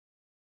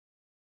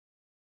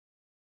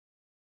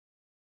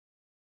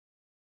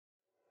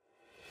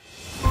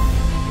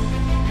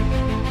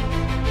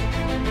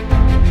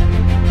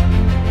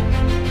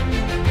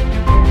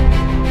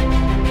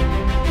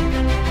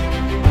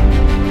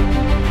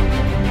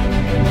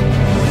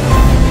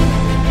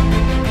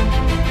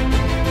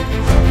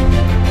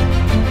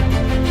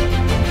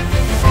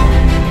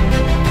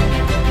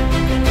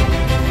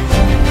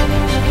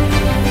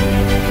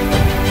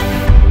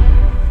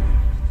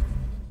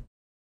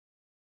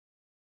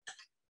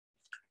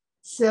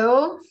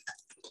So,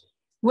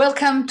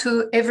 welcome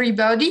to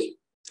everybody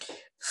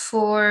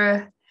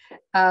for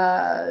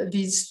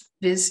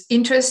this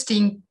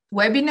interesting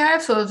webinar.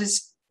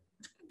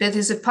 That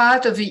is a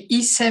part of the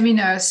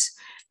e-seminars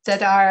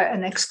that are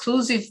an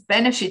exclusive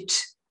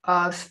benefit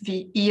of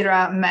the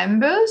ERA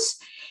members.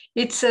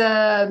 It's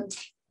a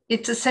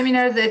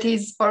seminar that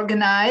is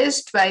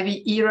organized by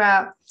the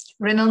ERA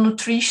Renal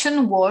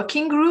Nutrition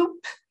Working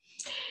Group,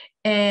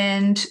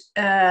 and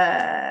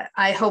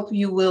I hope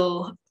you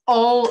will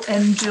all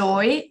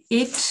enjoy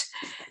it.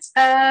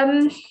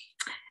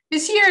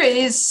 This year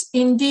is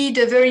indeed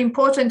a very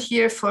important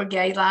year for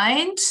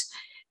guidelines.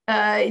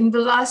 In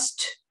the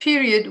last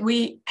period,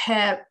 we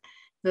have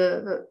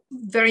the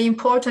very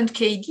important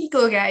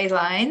KDIGO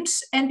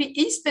guidelines and the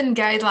ESPEN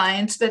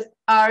guidelines that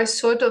are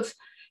sort of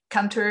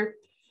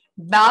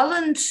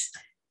counterbalance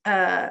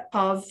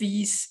of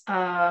these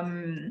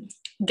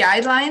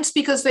guidelines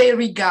because they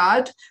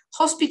regard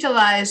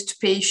hospitalized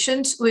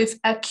patients with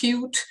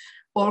acute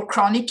or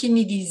chronic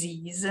kidney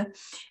disease.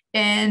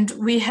 And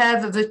we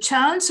have the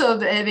chance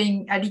of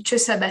having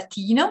Alice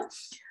Sabatino,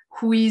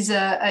 who is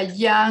a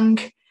young,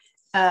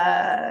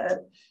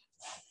 very,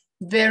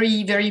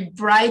 very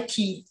bright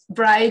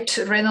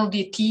renal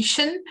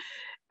dietitian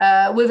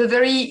with a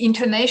very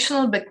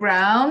international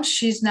background.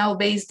 She's now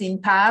based in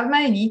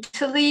Parma in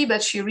Italy,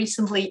 but she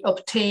recently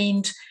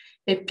obtained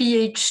a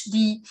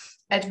PhD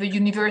at the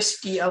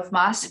University of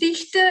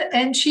Maastricht,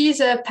 and she's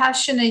a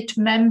passionate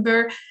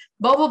member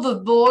both of the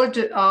board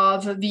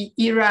of the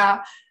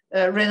ERA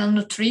Renal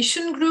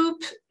Nutrition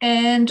Group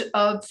and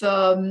of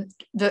the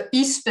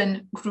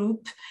ESPEN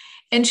group.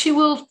 And she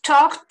will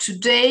talk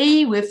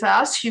today with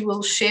us. She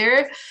will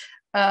share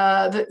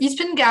the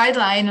ESPEN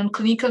guideline on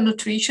clinical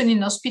nutrition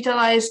in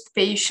hospitalized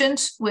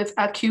patients with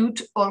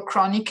acute or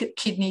chronic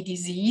kidney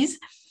disease.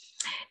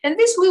 And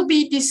this will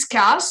be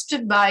discussed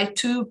by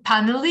two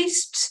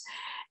panelists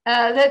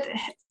that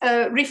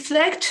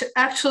reflect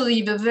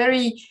actually the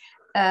very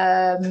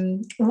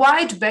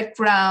wide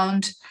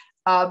background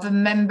of the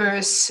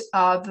members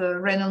of the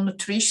Renal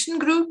Nutrition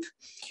Group.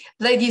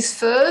 Ladies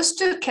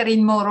first,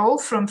 Karine Moreau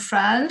from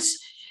France.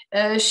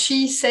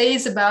 She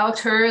says about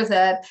her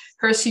that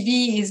her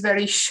CV is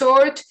very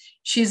short.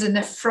 She's a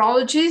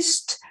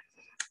nephrologist,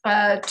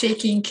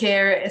 taking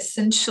care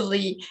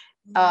essentially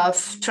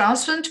of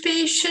transplant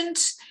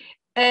patients.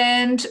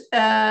 And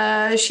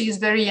she's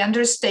very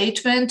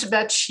understatement,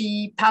 but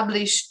she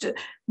published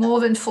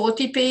more than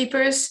 40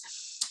 papers.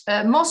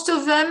 Most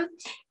of them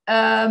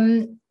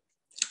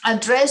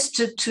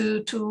addressed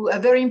to a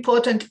very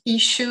important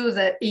issue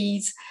that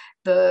is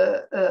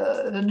the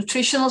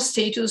nutritional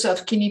status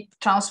of kidney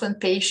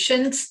transplant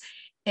patients.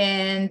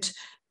 And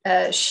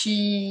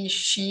she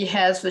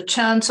has the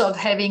chance of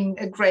having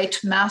a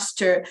great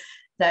master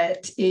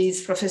that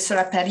is Professor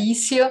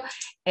Aparicio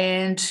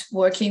and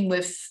working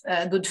with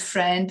a good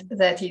friend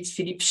that is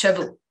Philippe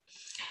Chavot.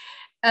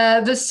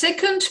 The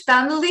second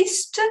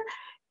panelist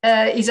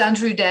is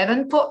Andrew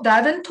Davenport.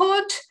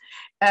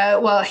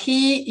 Well,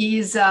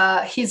 he's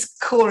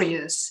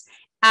curious,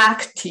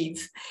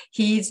 active.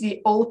 He's the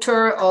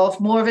author of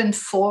more than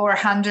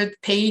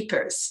 400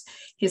 papers.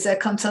 He's a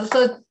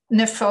consultant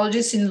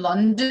nephrologist in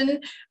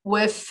London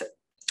with,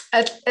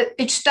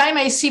 each time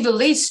I see the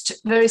list,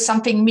 there is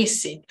something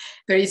missing.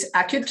 There is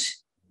acute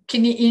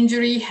kidney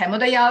injury,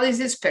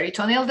 hemodialysis,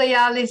 peritoneal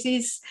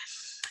dialysis,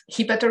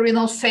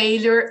 hepatorenal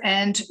failure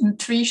and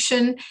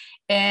nutrition,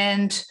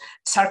 and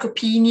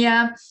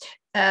sarcopenia.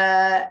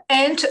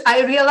 And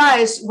I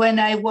realized when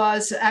I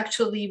was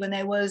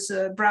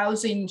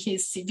browsing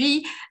his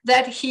CV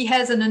that he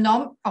has an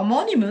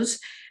homonymous,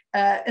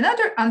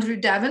 another Andrew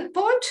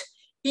Davenport,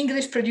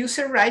 English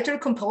producer, writer,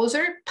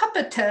 composer,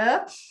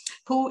 puppeteer,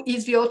 who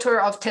is the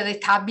author of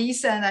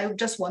Teletubbies. And I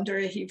just wonder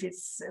if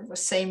it's the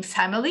same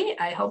family.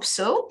 I hope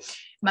so.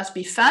 Must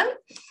be fun.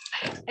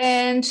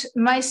 And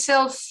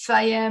myself,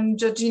 I am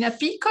Giorgina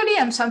Piccoli.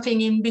 I'm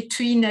something in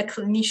between a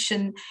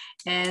clinician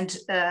and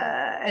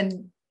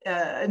an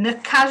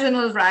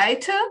occasional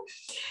writer.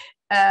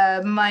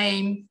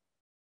 I'm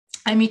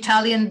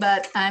Italian,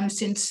 but I'm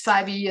since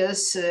 5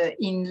 years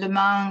in Le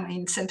Mans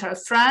in central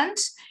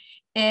France.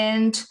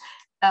 And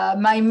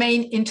my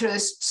main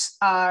interests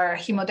are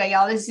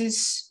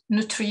hemodialysis,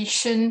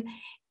 nutrition,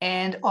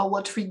 and all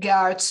what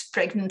regards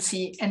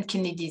pregnancy and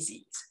kidney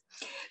disease.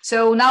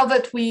 So now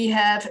that we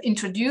have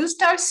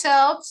introduced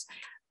ourselves,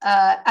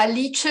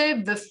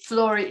 Alice, the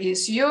floor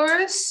is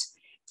yours.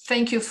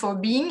 Thank you for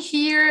being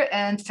here,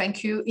 and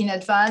thank you in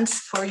advance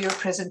for your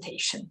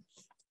presentation.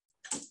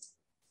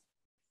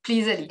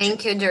 Please, Alice.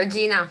 Thank you,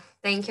 Giorgina.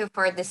 Thank you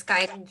for this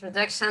kind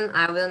introduction.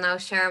 I will now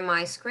share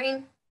my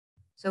screen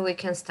so we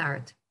can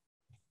start.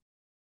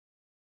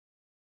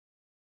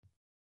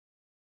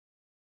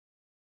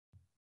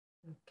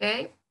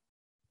 Okay,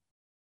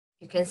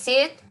 you can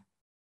see it.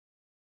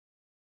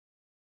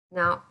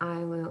 Now I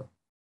will.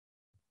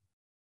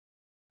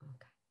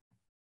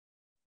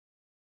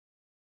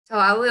 So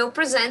I will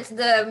present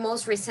the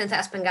most recent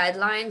ESPEN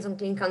guidelines on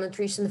clinical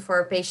nutrition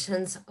for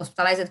patients,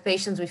 hospitalized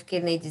patients with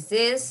kidney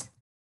disease.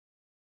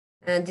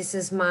 And this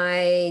is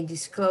my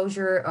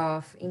disclosure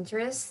of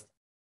interest.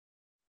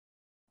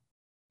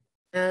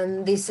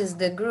 And this is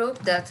the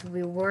group that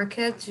we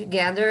worked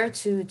together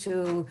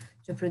to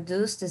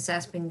produce this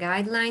ESPEN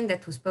guideline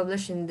that was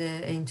published in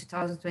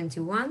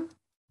 2021.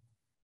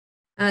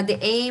 The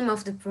aim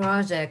of the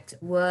project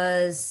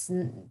was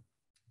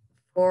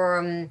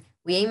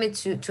we aimed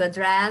to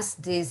address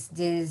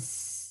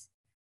this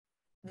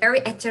very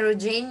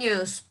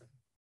heterogeneous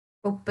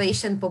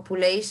patient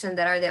population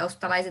that are the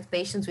hospitalized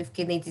patients with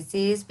kidney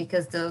disease,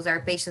 because those are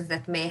patients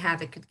that may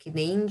have acute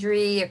kidney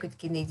injury, acute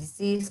kidney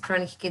disease,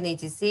 chronic kidney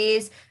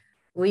disease,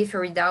 with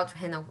or without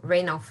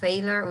renal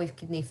failure, with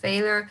kidney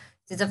failure.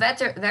 It's a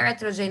very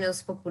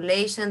heterogeneous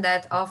population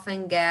that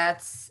often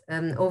gets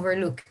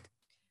overlooked.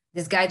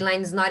 This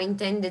guideline is not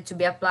intended to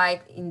be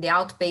applied in the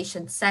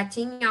outpatient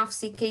setting of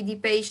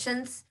CKD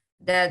patients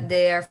that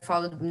they are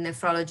followed in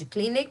nephrology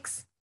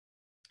clinics,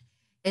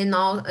 and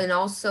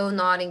also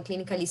not in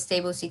clinically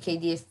stable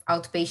CKD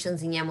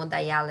outpatients in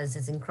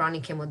hemodialysis, in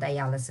chronic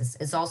hemodialysis.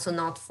 It's also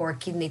not for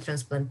kidney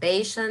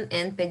transplantation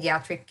and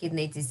pediatric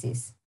kidney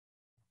disease.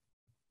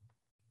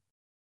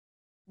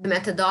 The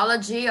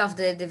methodology of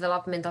the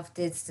development of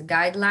this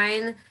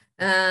guideline,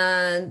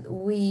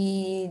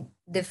 we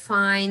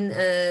define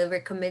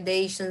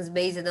recommendations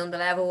based on the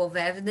level of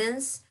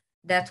evidence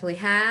that we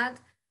had.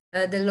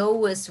 The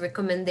lowest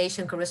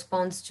recommendation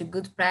corresponds to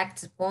good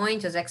practice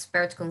point as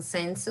expert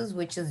consensus,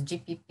 which is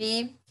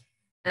GPP.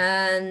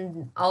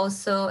 And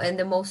also,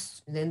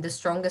 the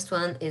strongest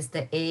one is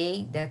the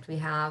A, that we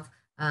have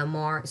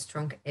more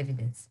strong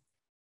evidence.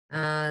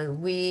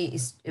 We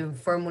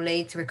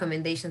formulate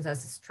recommendations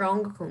as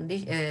strong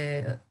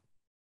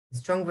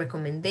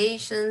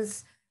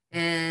recommendations,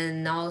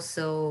 and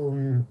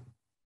also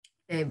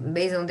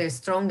based on the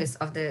strongest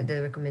of the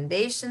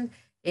recommendation.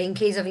 In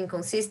case of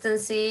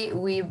inconsistency,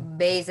 we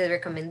base the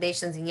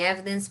recommendations in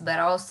evidence, but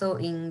also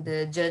in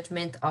the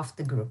judgment of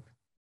the group.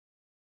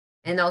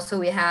 And also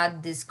we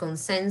had this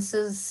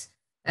consensus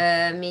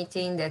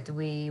meeting that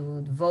we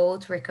would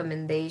vote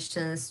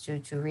recommendations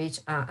to reach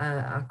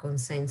a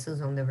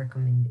consensus on the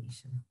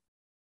recommendation.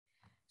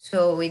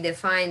 So we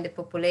define the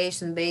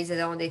population based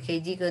on the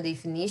KDIGO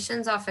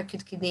definitions of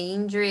acute kidney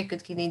injury,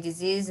 acute kidney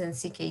disease, and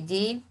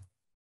CKD.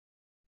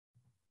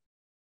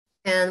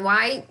 And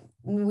why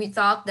we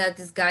thought that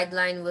this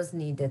guideline was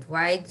needed.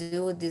 Why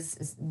do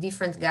these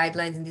different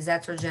guidelines in this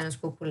heterogeneous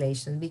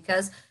population?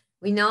 Because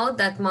we know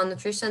that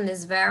malnutrition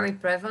is very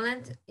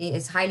prevalent,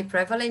 it's highly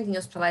prevalent in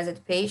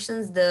hospitalized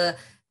patients. The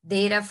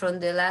data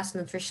from the last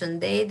nutrition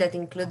day that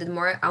included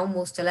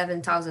almost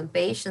 11,000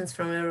 patients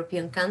from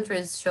European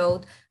countries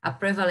showed a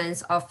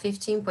prevalence of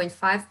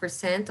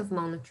 15.5% of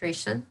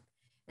malnutrition.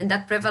 And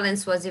that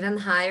prevalence was even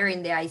higher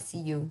in the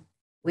ICU,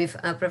 with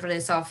a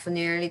prevalence of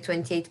nearly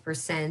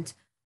 28%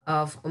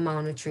 of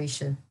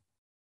malnutrition,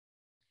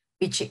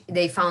 which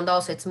they found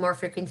also it's more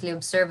frequently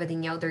observed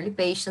in elderly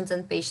patients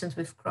and patients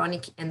with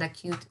chronic and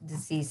acute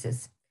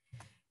diseases.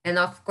 And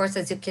of course,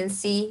 as you can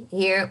see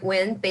here,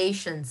 when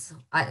patients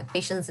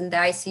in the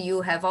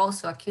ICU have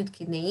also acute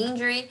kidney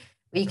injury,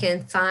 we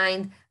can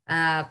find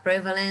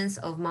prevalence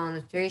of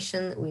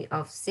malnutrition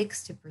of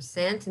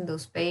 60% in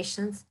those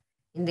patients.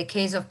 In the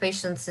case of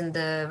patients in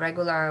the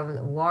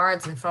regular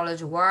wards,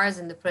 nephrology wards,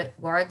 in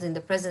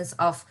the presence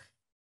of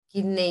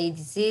kidney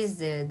disease,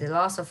 the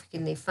loss of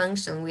kidney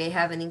function, we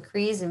have an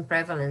increase in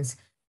prevalence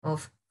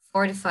of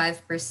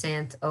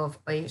 45%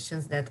 of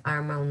patients that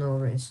are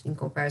malnourished in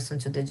comparison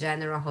to the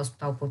general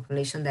hospital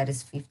population that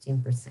is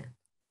 15%.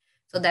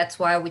 So that's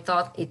why we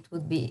thought it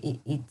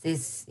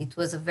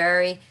was a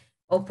very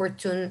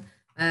opportune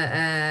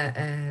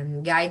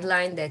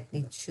guideline that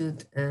it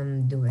should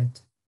do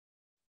it.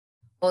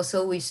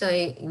 Also,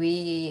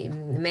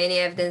 many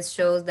evidence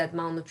shows that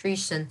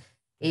malnutrition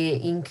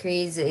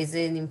increase is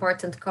an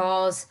important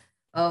cause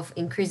of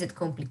increased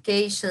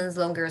complications,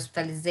 longer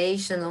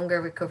hospitalization, longer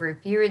recovery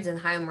periods, and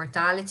higher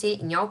mortality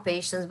in all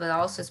patients, but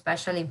also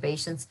especially in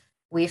patients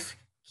with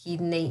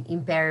kidney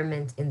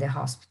impairment in the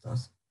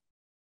hospitals.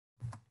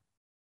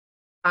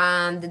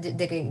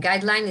 The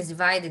guideline is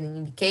divided in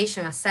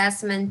indication,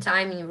 assessment,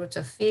 timing, route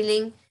of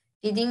feeding,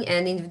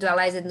 and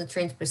individualized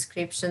nutrient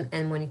prescription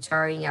and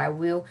monitoring. I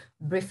will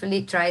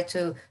briefly try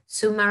to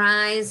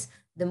summarize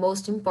the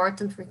most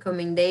important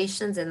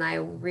recommendations, and I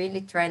really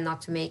try not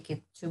to make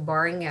it too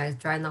boring. I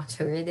try not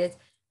to read it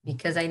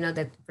because I know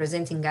that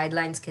presenting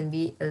guidelines can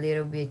be a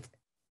little bit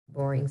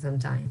boring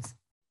sometimes.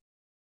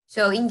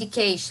 So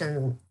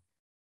indication,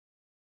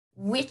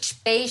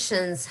 which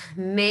patients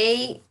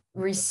may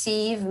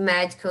receive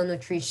medical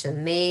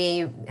nutrition,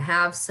 may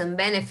have some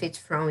benefit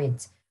from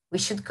it. We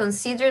should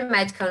consider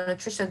medical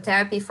nutrition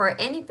therapy for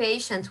any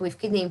patient with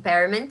kidney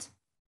impairment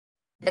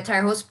that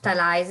are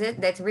hospitalized,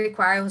 that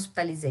require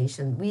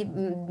hospitalization. We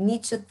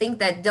need to think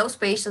that all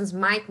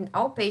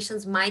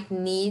patients might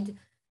need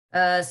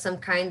some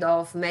kind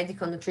of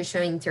medical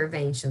nutrition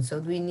intervention. So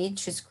we need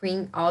to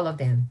screen all of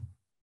them.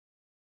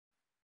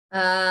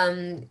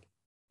 Hospitalized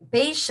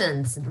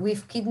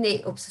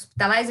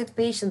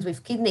patients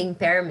with kidney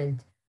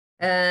impairment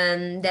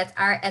that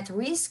are at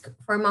risk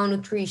for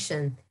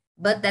malnutrition,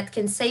 but that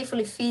can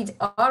safely feed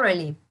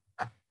orally,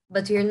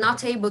 but you're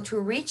not able to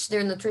reach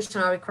their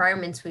nutritional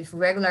requirements with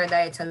regular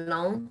diet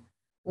alone,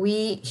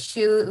 we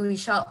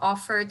shall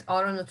offer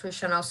oral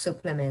nutritional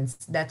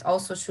supplements that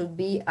also should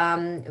be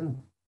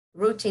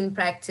routine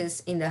practice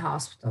in the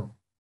hospital.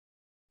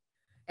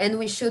 And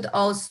we should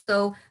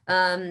also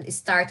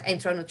start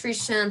enteral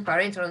nutrition,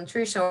 parenteral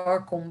nutrition,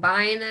 or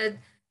combined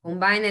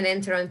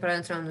enteral and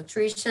parenteral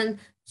nutrition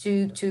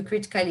to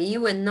critically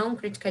ill and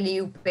non-critically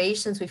ill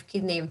patients with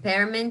kidney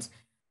impairment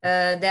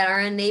that are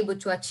unable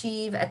to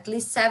achieve at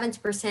least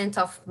 70%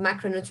 of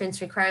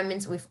macronutrients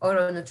requirements with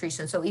oral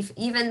nutrition. So if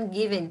even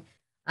given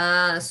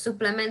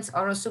supplements,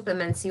 oral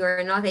supplements, you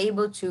are not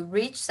able to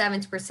reach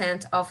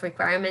 70% of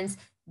requirements,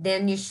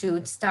 then you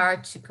should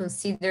start to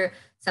consider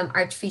some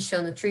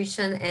artificial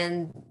nutrition,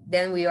 and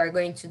then we are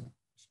going to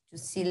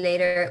see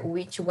later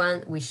which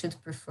one we should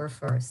prefer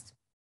first.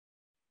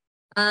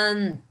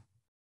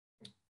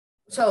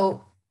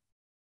 So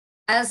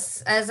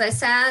as I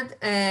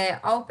said,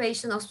 all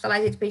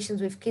hospitalized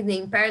patients with kidney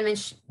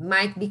impairment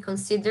might be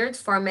considered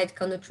for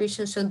medical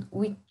nutrition. So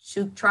we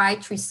should try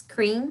to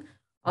screen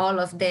all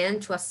of them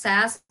to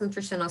assess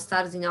nutritional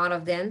status in all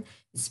of them,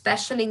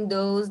 especially in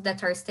those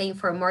that are staying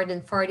for more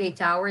than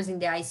 48 hours in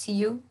the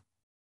ICU.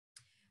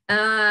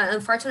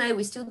 Unfortunately,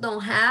 we still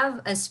don't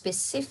have a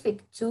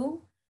specific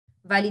tool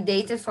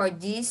validated for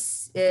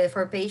this,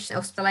 for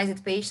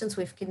hospitalized patients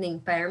with kidney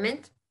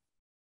impairment.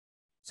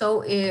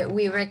 So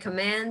we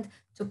recommend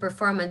to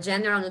perform a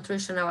general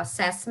nutritional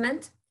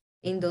assessment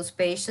in those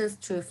patients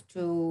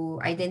to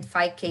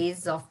identify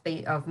cases of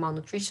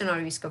malnutrition or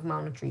risk of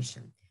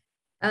malnutrition.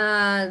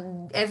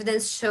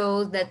 Evidence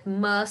shows that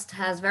MUST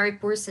has very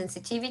poor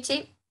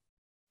sensitivity.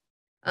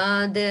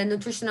 The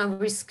nutritional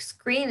risk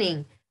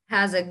screening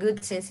has a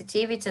good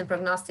sensitivity and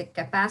prognostic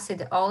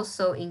capacity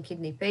also in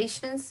kidney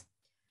patients.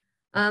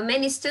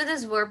 Many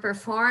studies were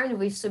performed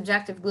with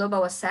subjective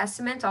global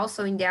assessment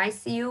also in the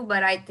ICU,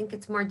 but I think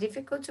it's more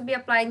difficult to be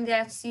applied in the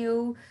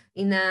ICU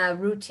in a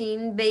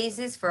routine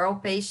basis for all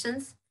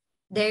patients.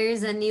 There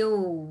is a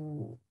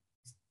new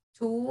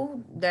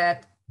tool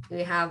that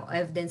we have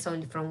evidence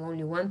only from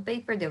only one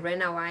paper, the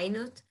Renal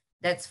INUT,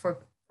 that's for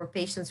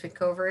patients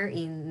recovery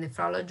in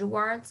nephrology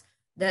wards,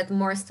 that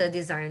more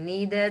studies are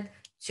needed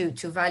to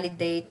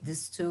validate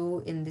this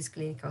tool in this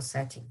clinical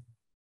setting.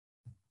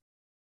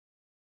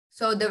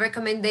 So the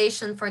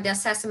recommendation for the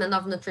assessment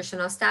of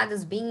nutritional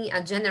status being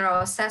a general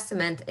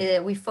assessment,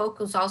 we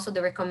focus also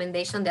the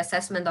recommendation, the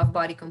assessment of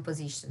body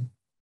composition.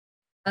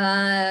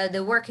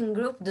 The working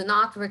group do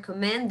not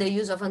recommend the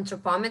use of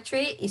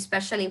anthropometry,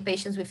 especially in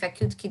patients with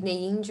acute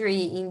kidney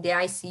injury in the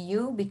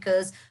ICU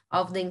because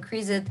of the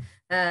increased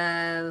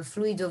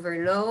fluid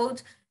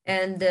overload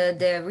and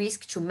the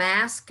risk to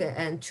mask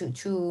and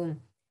to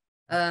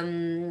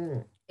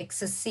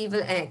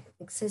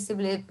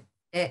excessively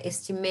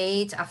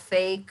estimate a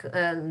fake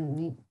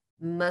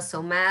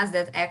muscle mass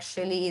that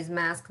actually is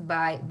masked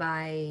by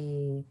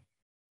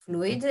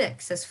fluid,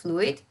 excess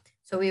fluid.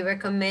 So we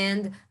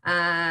recommend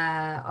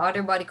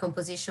other body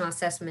composition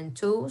assessment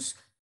tools.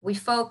 We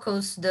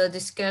focus the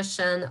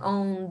discussion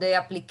on the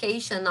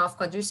application of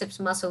quadriceps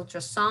muscle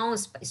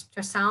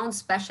ultrasound,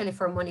 especially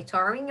for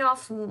monitoring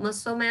of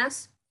muscle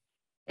mass,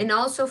 and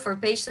also for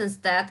patients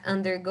that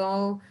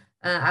undergo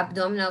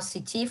abdominal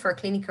CT for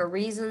clinical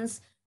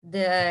reasons,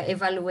 the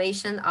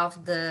evaluation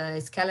of the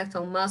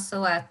skeletal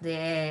muscle at the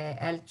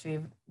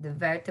L3, the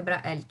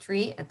vertebra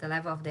L3, at the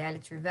level of the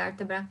L3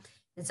 vertebra.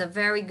 It's a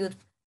very good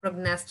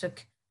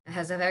prognostic,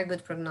 has a very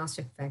good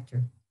prognostic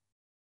factor.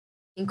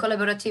 In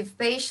collaborative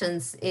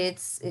patients,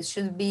 it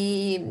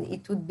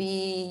would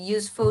be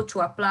useful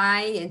to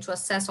apply and to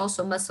assess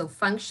also muscle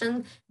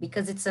function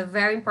because it's a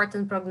very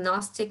important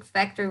prognostic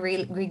factor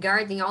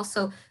regarding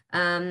also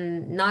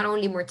not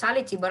only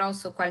mortality, but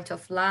also quality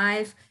of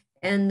life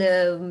and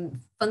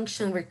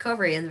function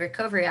recovery and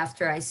recovery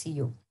after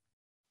ICU.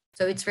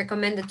 So it's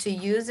recommended to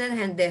use it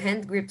and the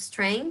hand grip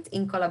strength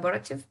in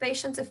collaborative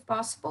patients if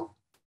possible.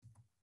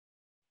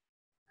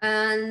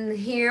 And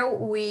here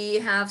we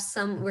have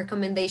some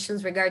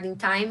recommendations regarding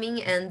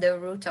timing and the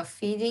route of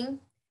feeding.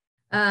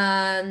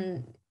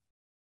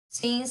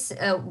 Since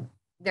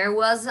there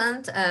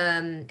wasn't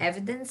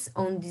evidence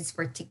on this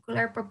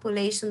particular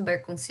population,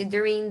 but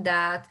considering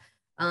that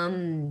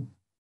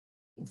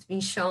it's been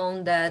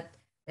shown that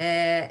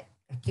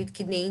acute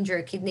kidney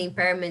injury, kidney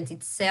impairment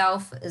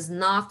itself is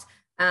not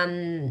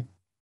a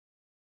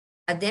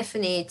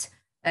definite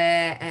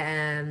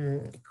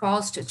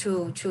cause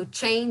to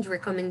change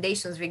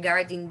recommendations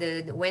regarding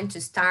when to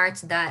start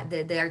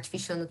the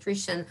artificial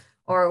nutrition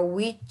or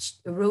which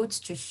routes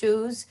to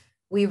choose.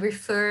 We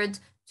referred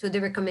to the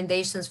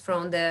recommendations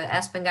from the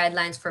ESPEN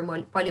guidelines for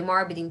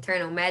polymorbid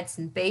internal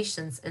medicine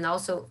patients and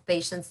also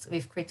patients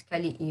with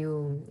critically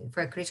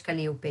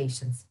ill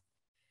patients.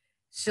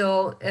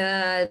 So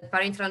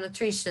parenteral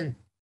nutrition,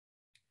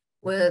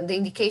 well, the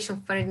indication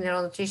for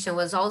parenteral nutrition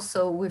was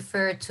also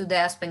referred to the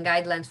ESPEN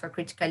guidelines for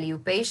critically ill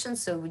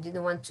patients. So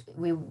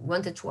we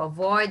wanted to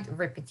avoid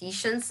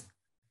repetitions.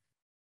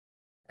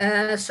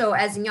 So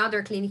as in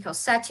other clinical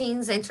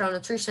settings, enteral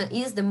nutrition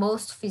is the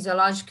most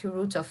physiological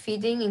route of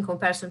feeding in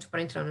comparison to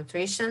parenteral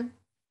nutrition,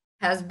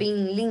 has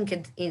been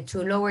linked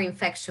to lower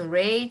infection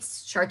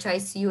rates, short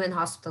ICU and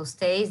hospital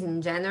stays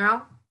in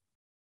general.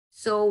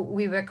 So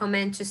we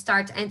recommend to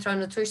start enteral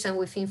nutrition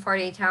within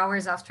 48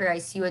 hours after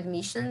ICU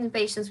admission in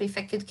patients with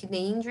acute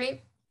kidney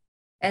injury.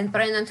 And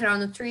parenteral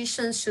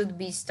nutrition should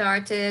be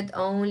started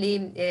only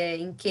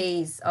in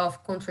case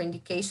of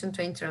contraindication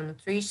to enteral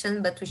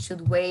nutrition, but we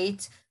should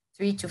wait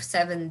 3 to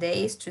 7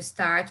 days to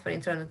start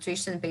parenteral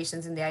nutrition in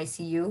patients in the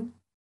ICU.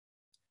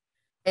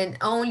 And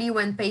only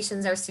when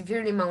patients are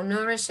severely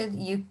malnourished,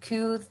 you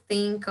could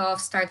think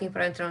of starting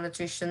parenteral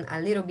nutrition a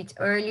little bit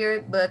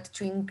earlier, but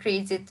to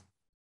increase it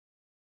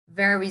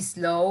very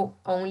slow,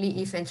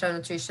 only if enteral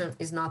nutrition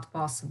is not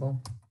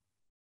possible.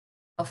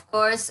 Of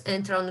course,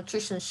 enteral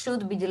nutrition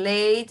should be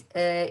delayed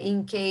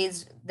in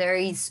case there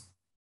is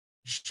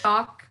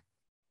shock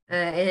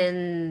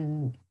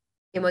and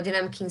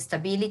hemodynamic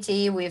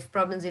instability with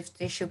problems with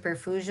tissue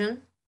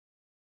perfusion.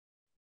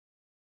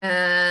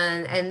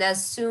 And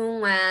as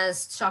soon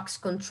as shocks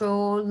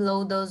control,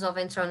 low dose of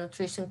enteral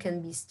nutrition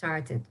can be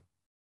started.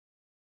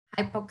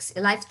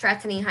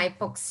 Life-threatening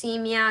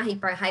hypoxemia,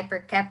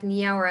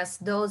 hypercapnia, or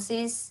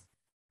acidosis.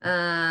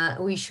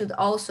 We should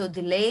also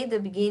delay the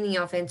beginning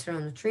of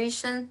enteral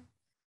nutrition.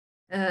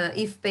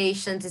 If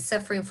patient is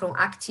suffering from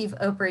active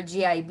upper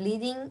GI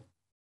bleeding,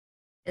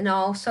 and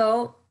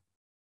also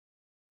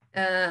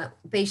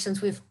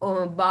patients with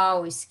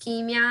bowel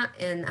ischemia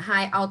and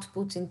high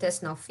output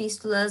intestinal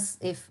fistulas,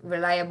 if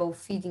reliable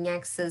feeding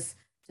access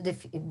to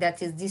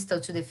that is distal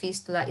to the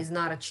fistula is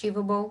not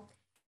achievable,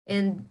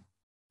 and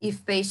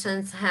if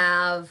patients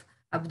have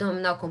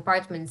abdominal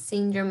compartment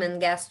syndrome and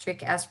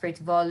gastric aspirate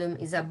volume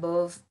is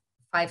above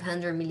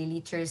 500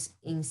 milliliters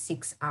in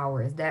 6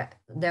 hours.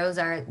 Those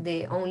are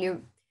the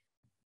only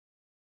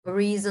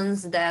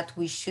reasons that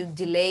we should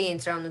delay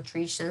enteral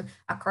nutrition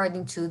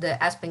according to the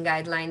ESPEN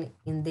guideline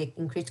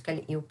in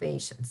critically ill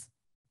patients.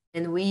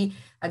 And we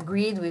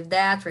agreed with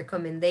that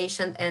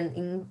recommendation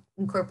and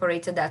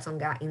incorporated that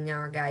in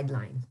our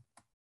guideline.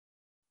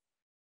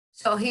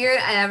 So here,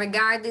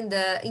 regarding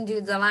the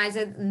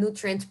individualized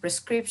nutrient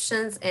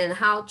prescriptions and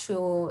how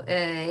to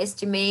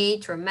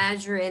estimate or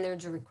measure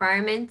energy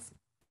requirements,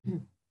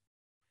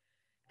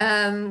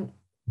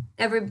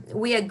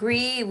 we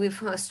agree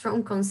with a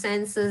strong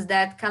consensus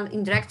that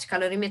indirect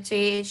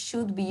calorimetry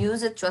should be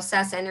used to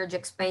assess energy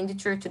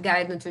expenditure to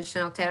guide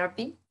nutritional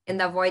therapy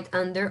and avoid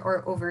under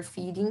or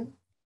overfeeding.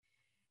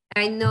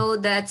 I know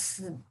that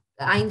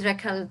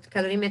indirect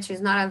calorimetry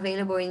is not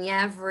available in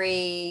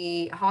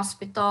every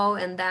hospital,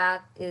 and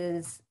that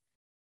is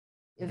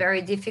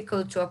very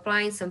difficult to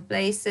apply in some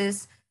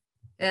places.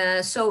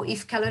 So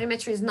if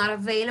calorimetry is not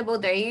available,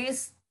 there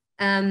is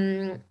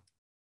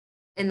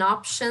an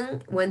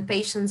option when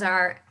patients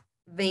are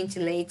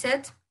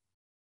ventilated,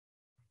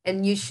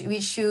 and we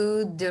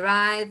should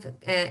derive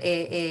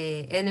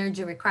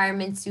energy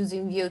requirements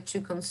using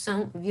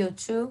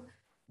VO2,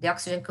 the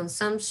oxygen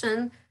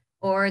consumption,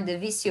 or the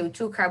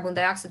VCO2, carbon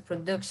dioxide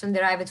production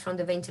derived from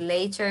the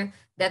ventilator.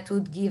 That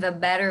would give a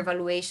better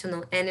evaluation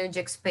on energy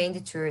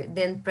expenditure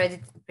than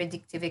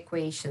predictive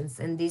equations.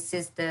 And this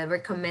is the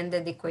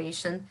recommended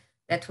equation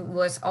that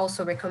was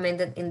also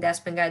recommended in the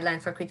ESPEN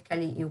guideline for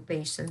critically ill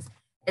patients.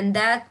 And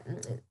that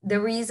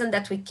the reason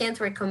that we can't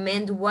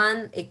recommend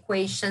one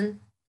equation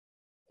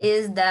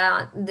is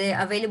that the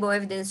available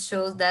evidence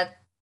shows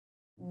that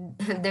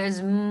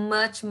there's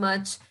much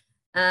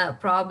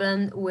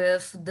problem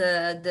with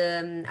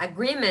the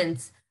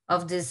agreement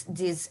of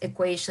these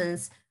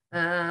equations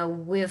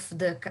with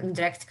the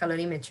indirect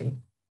calorimetry.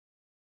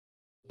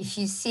 If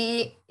you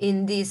see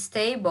in this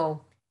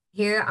table,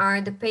 here are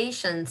the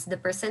patients, the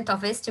percent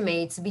of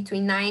estimates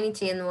between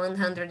 90 and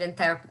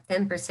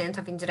 110%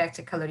 of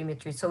indirect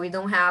calorimetry. So we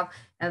don't have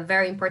a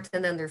very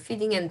important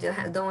underfeeding and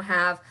don't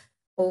have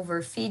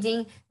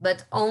overfeeding,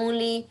 but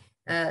only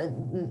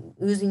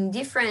using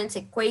different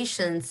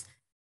equations,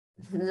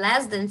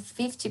 less than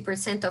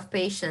 50% of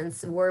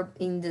patients were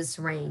in this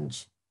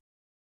range.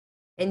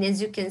 And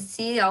as you can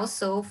see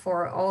also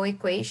for all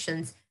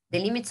equations, the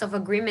limits of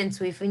agreements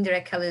with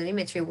indirect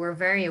calorimetry were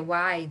very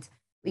wide.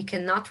 We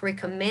cannot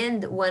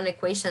recommend one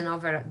equation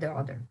over the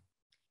other.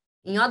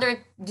 In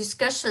other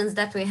discussions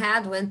that we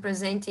had when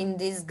presenting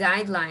these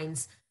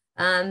guidelines,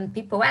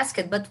 people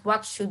asked, but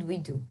what should we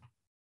do?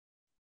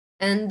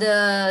 And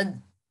the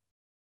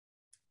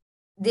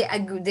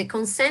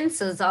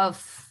consensus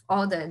of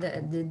all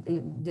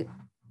the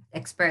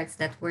experts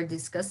that were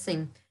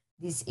discussing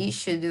this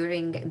issue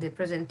during the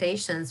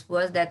presentations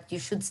was that you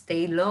should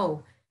stay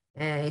low,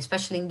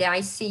 especially in the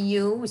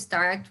ICU.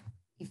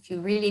 If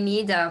you really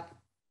need a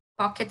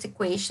pocket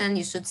equation,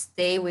 you should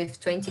stay with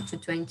 20 to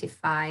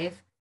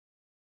 25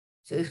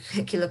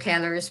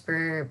 kilocalories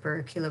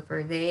per kilo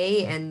per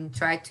day, and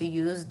try to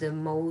use the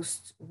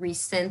most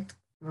recent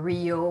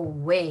real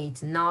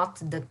weight, not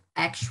the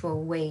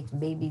actual weight,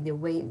 maybe the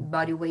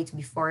body weight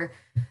before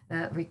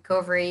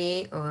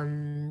recovery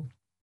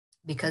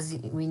because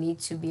we need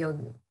to be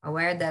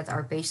aware that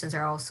our patients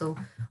are also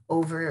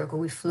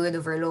with fluid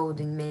overload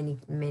in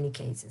many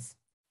cases.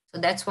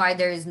 So that's why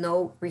there is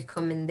no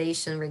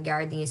recommendation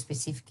regarding a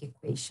specific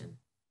equation.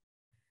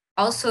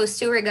 Also,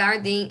 still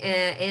regarding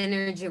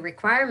energy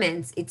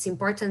requirements, it's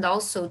important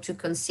also to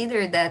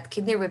consider that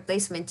kidney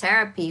replacement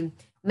therapy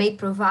may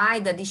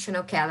provide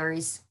additional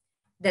calories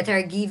that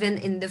are given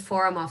in the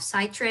form of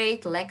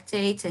citrate,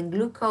 lactate, and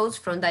glucose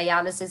from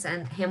dialysis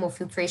and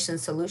hemofiltration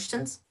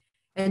solutions.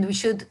 And we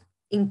should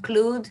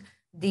include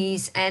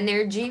this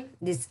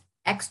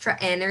extra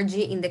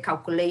energy in the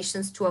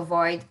calculations to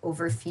avoid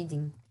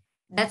overfeeding.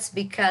 That's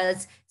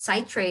because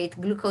citrate,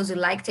 glucose,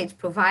 and lactate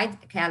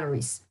provide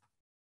calories,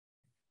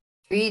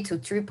 3 to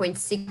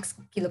 3.6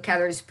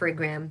 kilocalories per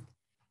gram,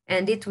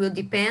 and it will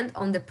depend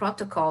on the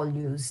protocol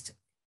used.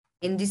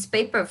 In this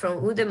paper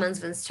from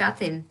Udemans van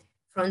Straten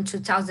from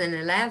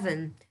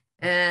 2011,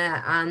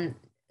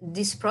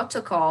 this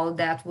protocol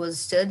that was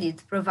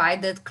studied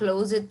provided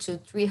closer to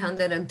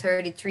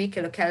 333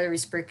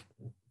 kilocalories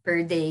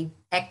per day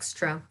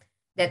extra,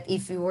 that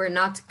if you were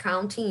not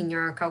counting in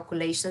your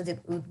calculations, it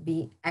would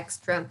be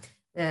extra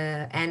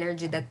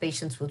energy that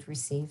patients would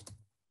receive.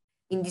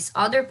 In this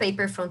other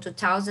paper from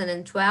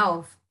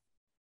 2012,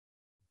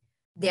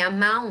 the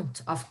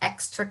amount of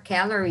extra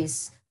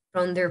calories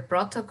from their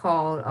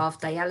protocol of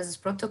dialysis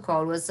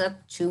protocol was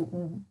up to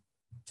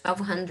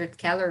 1,200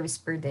 calories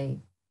per day,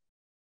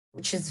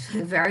 which is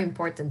very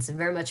important,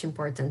 very much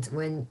important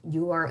when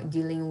you are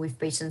dealing with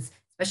patients,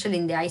 especially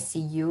in the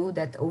ICU,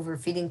 that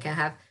overfeeding can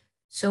have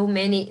so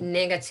many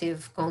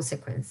negative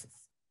consequences.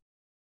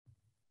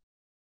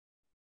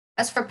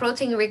 As for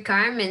protein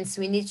requirements,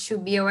 we need to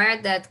be aware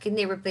that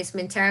kidney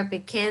replacement therapy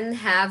can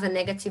have a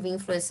negative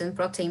influence in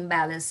protein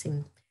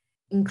balancing,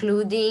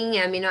 including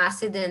amino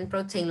acid and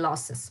protein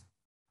losses.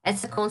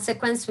 As a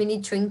consequence, we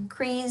need to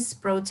increase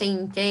protein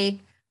intake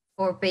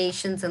for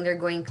patients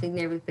undergoing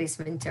kidney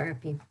replacement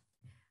therapy.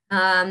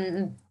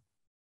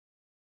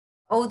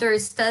 Other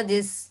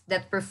studies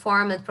that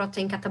perform a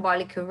protein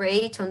catabolic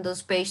rate on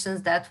those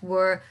patients that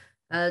were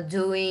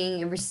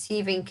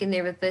receiving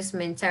kidney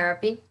replacement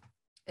therapy,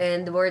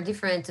 and were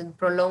different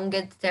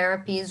prolonged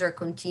therapies or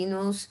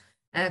continuous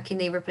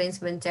kidney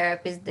replacement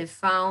therapies, they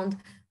found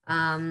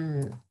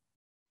an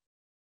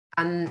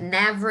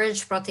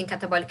average protein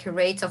catabolic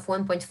rate of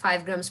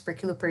 1.5 grams per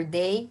kilo per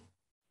day,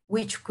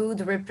 which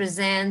could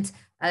represent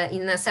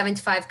in a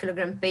 75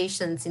 kilogram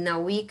patients in a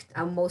week,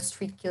 almost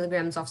 3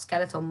 kilograms of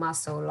skeletal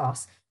muscle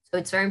loss. So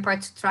it's very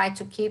important to try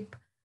to keep,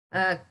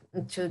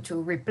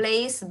 to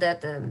replace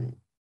that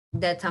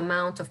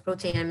amount of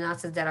protein amino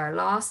acids that are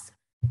lost,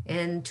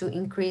 and to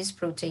increase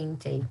protein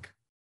intake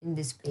in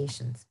these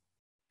patients.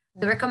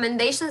 The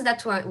recommendations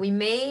that we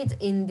made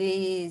in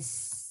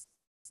these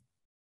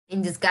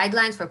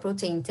guidelines for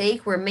protein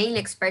intake were mainly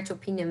expert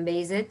opinion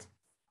based,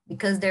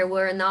 because there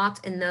were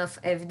not enough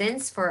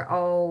evidence for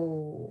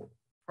all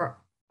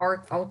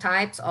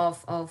types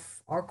of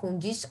all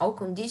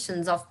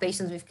conditions of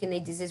patients with kidney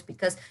disease,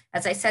 because,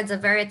 as I said, it's a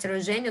very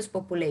heterogeneous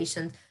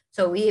population.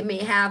 So we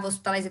may have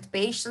hospitalized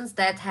patients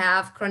that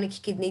have chronic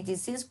kidney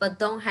disease but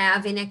don't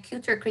have an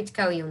acute or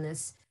critical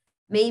illness.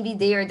 Maybe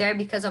they are there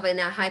because of a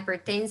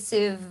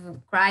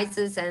hypertensive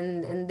crisis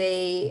and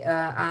they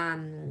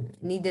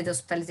needed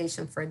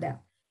hospitalization for that.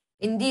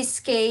 In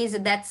this case,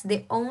 that's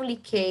the only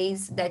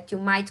case that you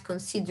might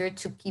consider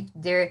to keep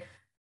their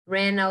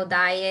renal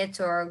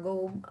diet or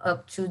go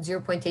up to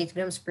 0.8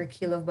 grams per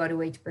kilo of body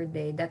weight per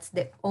day. That's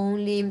the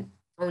only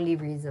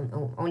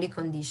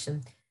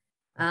condition.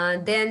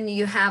 Then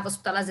you have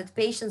hospitalized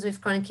patients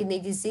with chronic kidney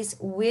disease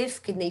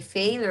with kidney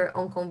failure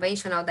on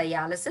conventional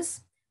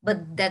dialysis,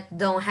 but that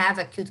don't have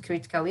acute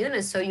critical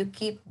illness. So you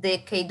keep the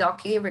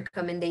KDOC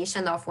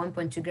recommendation of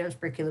 1.2 grams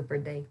per kilo per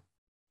day.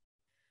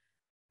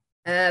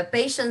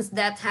 Patients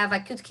that have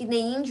acute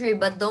kidney injury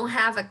but don't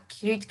have a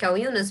critical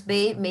illness,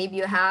 maybe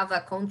you have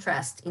a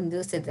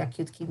contrast-induced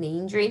acute kidney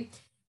injury,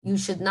 you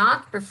should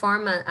not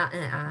perform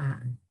a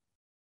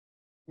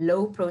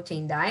low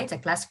protein diet, a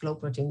classic low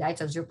protein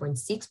diet of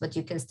 0.6, but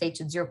you can stay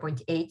to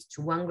 0.8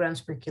 to 1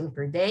 grams per kilo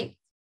per day.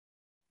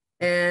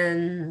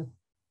 And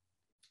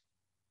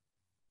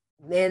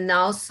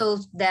also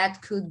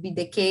that could be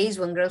the case,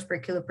 1 grams per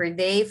kilo per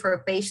day for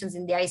patients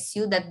in the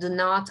ICU that do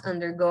not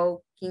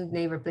undergo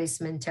kidney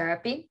replacement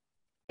therapy,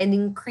 and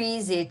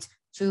increase it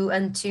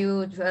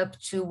until up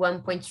to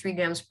 1.3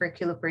 grams per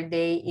kilo per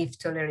day if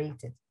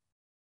tolerated.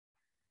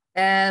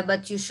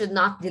 But you should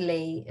not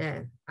delay.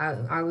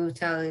 I will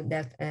tell you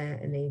that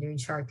later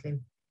shortly.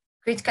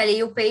 Critically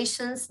ill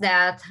patients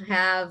that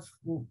have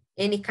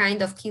any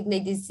kind of kidney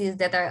disease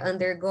that are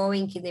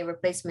undergoing kidney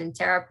replacement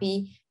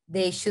therapy,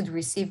 they should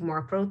receive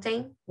more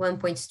protein,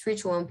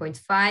 1.3 to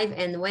 1.5.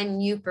 And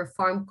when you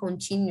perform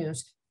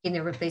continuous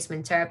kidney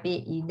replacement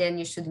therapy, then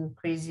you should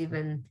increase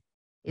even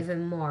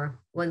more,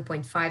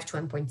 1.5 to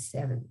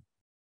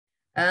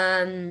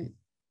 1.7.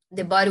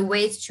 The body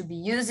weight to be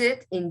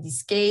used in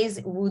this case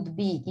would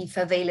be, if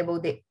available,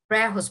 the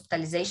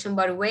pre-hospitalization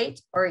body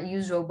weight or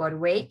usual body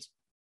weight.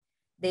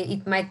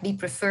 it might be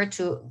preferred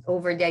to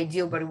over the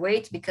ideal body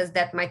weight because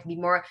that might be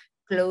more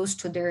close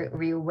to their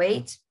real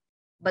weight.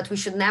 But we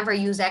should never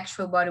use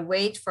actual body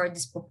weight for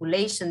this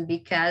population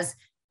because,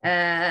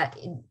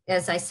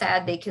 as I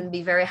said, they can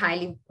be very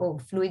highly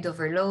fluid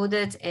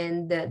overloaded,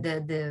 and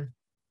the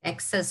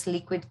excess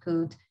liquid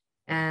could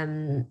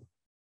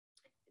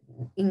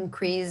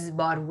increase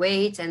body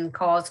weight and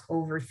cause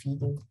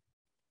overfeeding.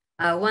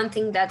 One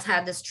thing that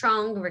had a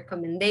strong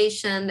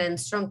recommendation and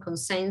strong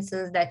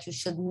consensus that you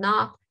should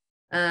not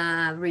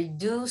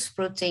reduce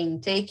protein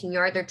intake in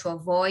order to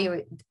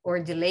avoid or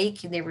delay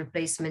kidney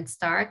replacement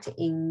start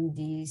in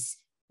these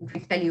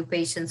critically ill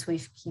patients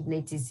with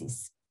kidney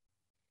disease,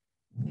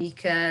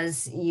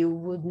 because you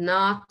would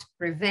not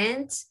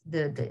prevent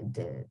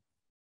the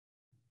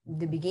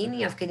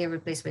beginning of kidney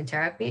replacement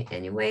therapy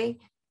anyway,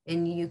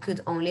 and you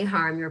could only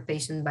harm your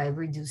patient by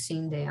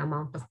reducing the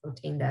amount of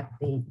protein that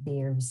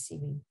they are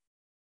receiving.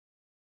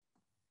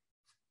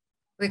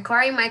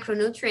 Requiring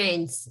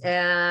micronutrients,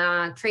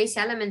 trace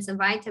elements and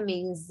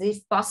vitamins,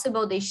 if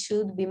possible, they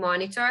should be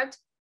monitored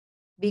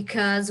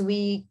because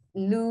we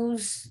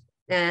lose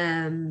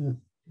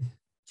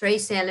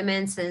trace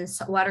elements and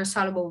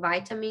water-soluble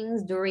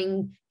vitamins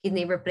during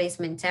kidney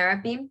replacement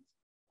therapy.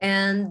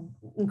 And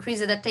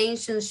increased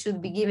attention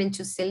should be given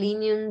to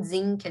selenium,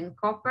 zinc, and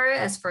copper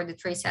as for the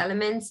trace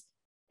elements.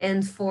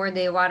 And for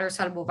the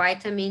water-soluble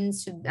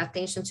vitamins,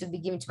 attention should be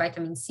given to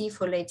vitamin C,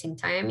 folate, and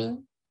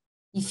thiamine.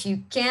 If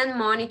you can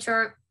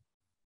monitor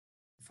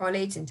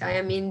folate and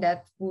thiamine,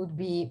 that would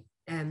be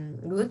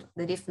good,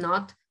 but if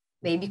not,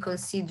 maybe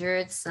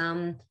consider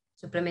some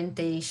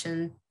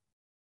supplementation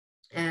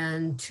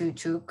and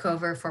to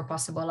cover for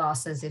possible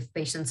losses if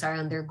patients are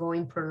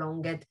undergoing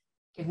prolonged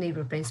kidney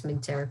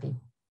replacement therapy.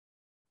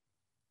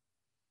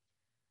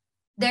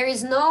 There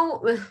is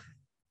no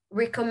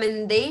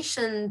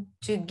recommendation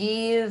to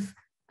give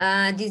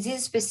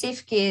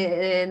disease-specific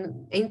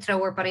intra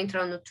or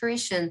parenteral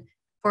nutrition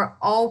for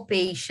all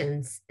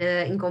patients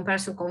in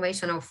comparison to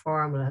conventional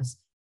formulas.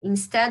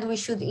 Instead, we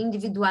should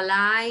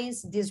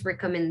individualize these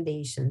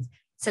recommendations.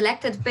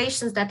 Selected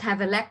patients that have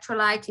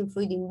electrolyte and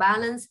fluid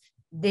imbalance,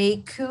 they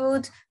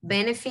could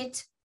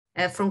benefit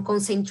from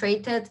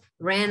concentrated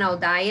renal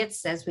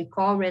diets, as we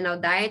call renal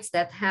diets,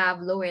 that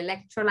have lower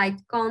electrolyte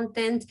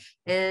content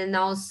and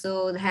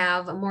also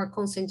have a more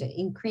concentrated,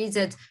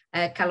 increased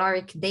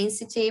caloric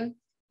density,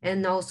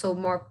 and also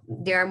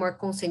there are more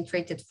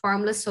concentrated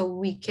formulas, so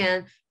we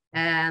can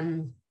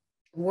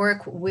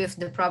work with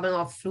the problem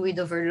of fluid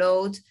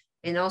overload,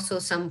 and also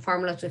some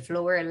formulas with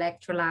lower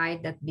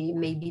electrolyte that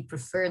may be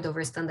preferred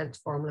over standard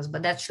formulas,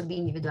 but that should be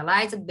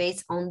individualized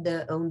based on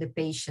the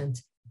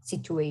patient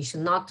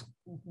situation, not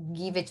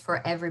give it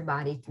for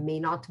everybody. It may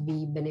not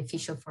be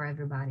beneficial for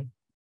everybody.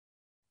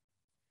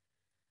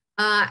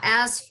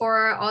 As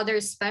for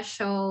other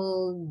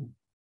special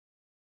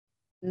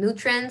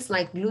nutrients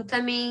like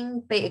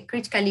glutamine,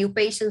 critically ill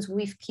patients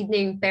with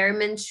kidney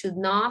impairment should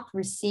not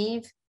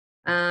receive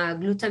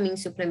glutamine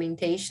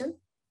supplementation.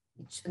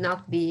 It should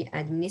not be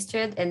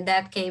administered, and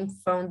that came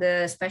from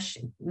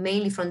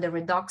mainly from the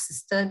Redox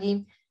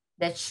study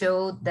that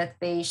showed that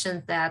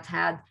patients that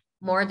had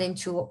more than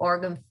 2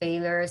 organ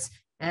failures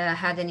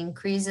had an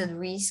increased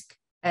risk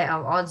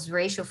of odds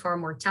ratio for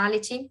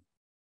mortality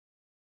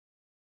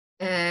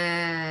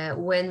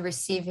when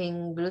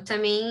receiving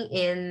glutamine,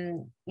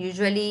 and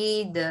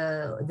usually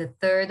the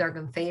 3rd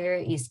organ failure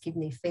is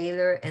kidney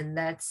failure, and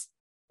that's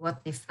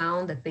what they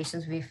found, that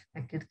patients with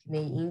acute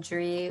kidney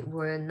injury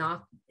were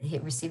not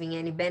receiving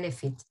any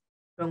benefit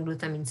from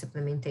glutamine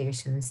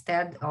supplementation,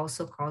 instead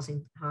also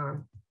causing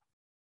harm.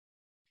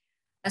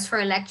 As for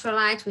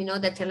electrolytes, we know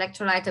that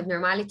electrolyte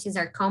abnormalities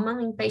are common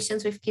in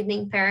patients with kidney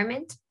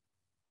impairment,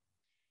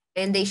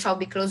 and they shall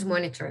be closely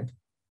monitored.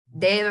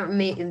 There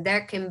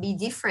can be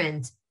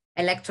different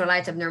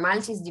electrolyte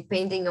abnormalities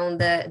depending on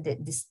the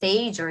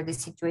stage or the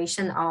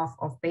situation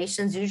of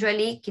patients.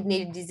 Usually,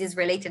 kidney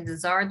disease-related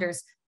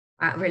disorders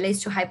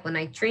relates to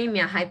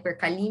hyponatremia,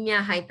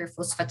 hyperkalemia,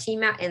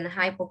 hyperphosphatemia, and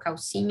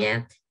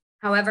hypocalcemia.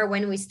 However,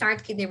 when we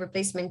start kidney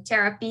replacement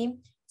therapy,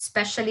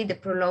 especially the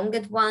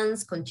prolonged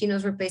ones,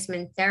 continuous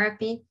replacement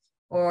therapy,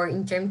 or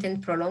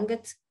intermittent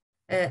prolonged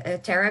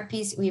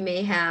therapies, we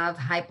may have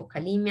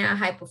hypokalemia,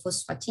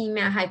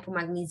 hypophosphatemia,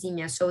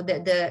 hypomagnesemia. So the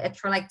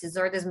electrolyte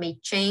disorders may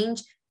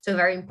change, so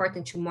very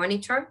important to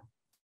monitor.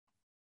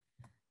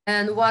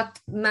 And what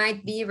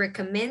might be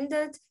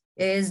recommended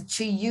is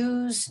to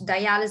use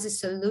dialysis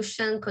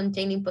solution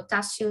containing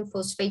potassium,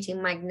 phosphate,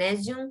 and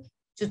magnesium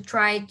to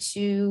try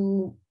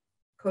to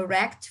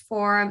correct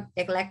for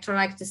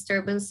electrolyte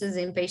disturbances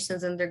in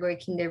patients undergoing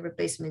kidney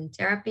replacement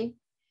therapy,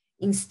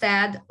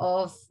 instead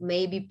of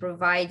maybe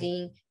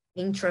providing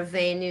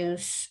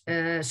intravenous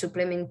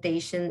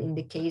supplementation in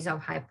the case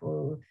of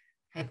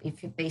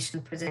if a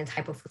patient presents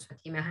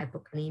hypophosphatemia,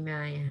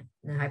 hypokalemia,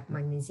 and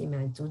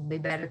hypomagnesemia. It would be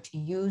better to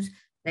use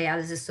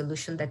dialysis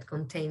solution that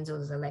contains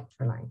those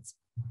electrolytes.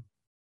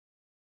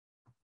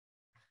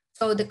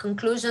 So the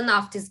conclusion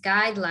of this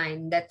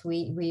guideline that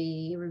we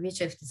reach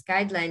with this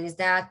guideline is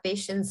that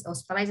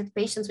hospitalized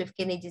patients with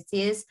kidney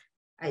disease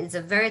it's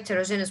a very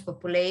heterogeneous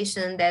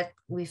population that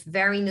with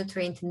very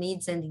nutrient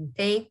needs and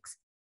intakes.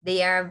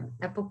 They are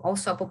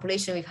also a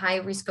population with high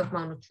risk of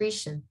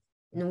malnutrition,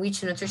 in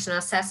which nutritional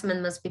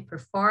assessment must be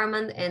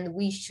performed, and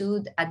we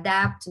should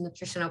adapt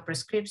nutritional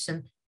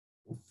prescription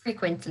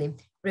frequently,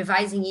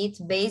 revising it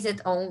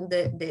based on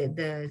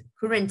the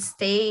current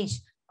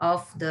stage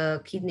of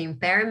the kidney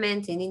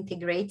impairment and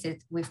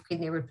integrated with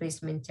kidney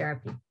replacement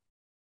therapy.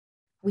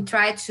 We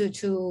try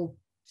to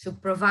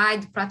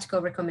provide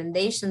practical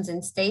recommendations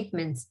and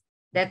statements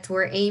that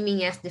were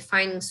aiming at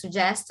defining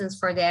suggestions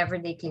for the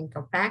everyday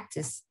clinical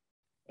practice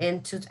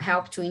and to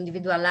help to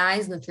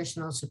individualize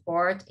nutritional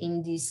support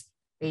in this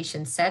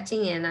patient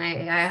setting. And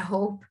I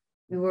hope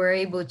we were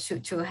able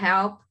to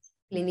help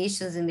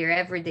clinicians in their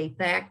everyday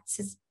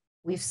practice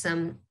with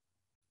some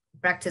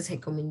practice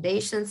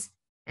recommendations,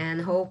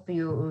 and hope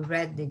you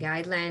read the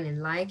guideline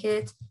and like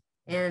it.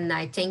 And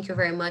I thank you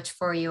very much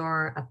for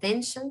your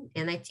attention.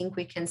 And I think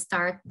we can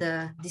start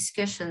the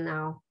discussion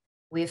now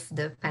with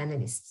the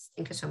panelists.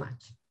 Thank you so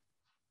much.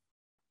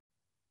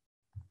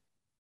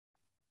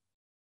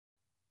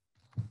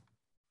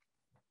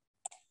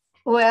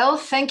 Well,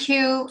 thank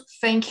you,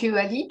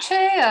 Alice,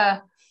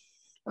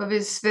 of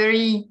this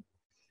very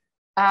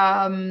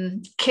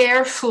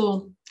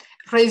careful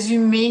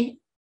resume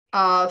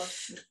of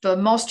the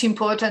most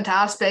important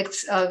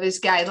aspects of these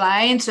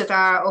guidelines that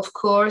are, of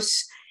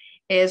course,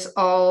 they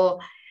are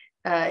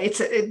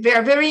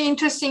very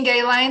interesting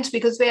guidelines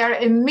because they are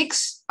a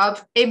mix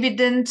of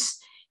evidence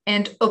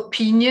and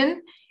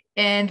opinion.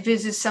 And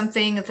this is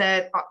something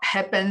that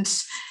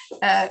happens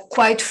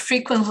quite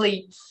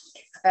frequently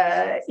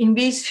in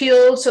these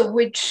fields over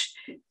which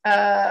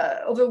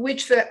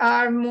there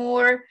are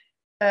more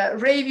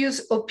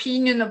reviews,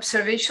 opinion,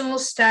 observational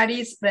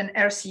studies than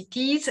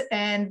RCTs,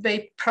 and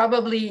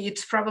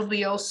it's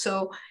probably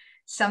also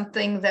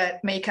something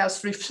that make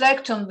us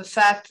reflect on the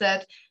fact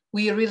that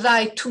we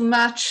rely too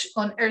much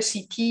on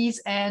RCTs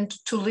and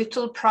too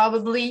little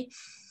probably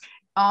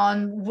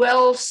on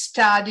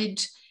well-studied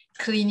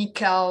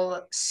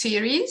clinical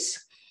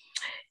series.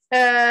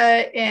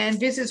 And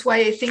this is why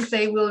I think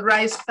they will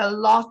raise a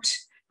lot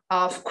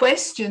of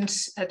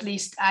questions. At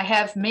least I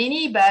have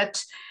many,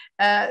 but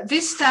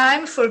this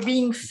time, for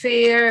being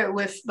fair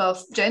with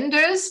both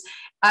genders,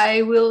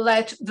 I will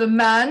let the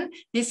man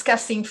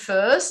discussing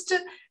first.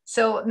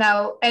 So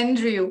now,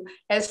 Andrew,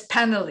 as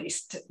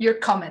panelist, your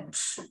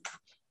comments.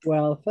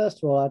 Well, first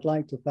of all, I'd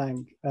like to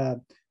thank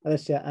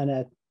Alicia and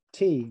her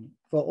team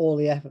for all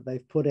the effort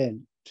they've put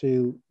in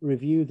to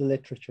review the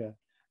literature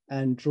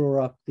and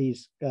draw up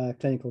these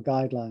clinical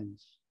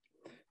guidelines.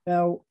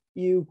 Now,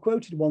 you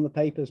quoted one of the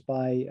papers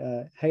by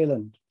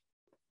Hayland,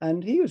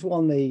 and he was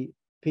one of the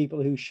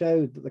people who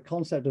showed that the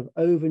concept of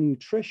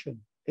overnutrition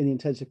in the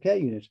intensive care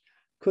unit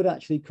could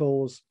actually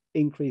cause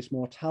increased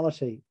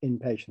mortality in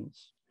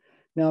patients.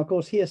 Now, of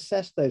course, he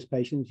assessed those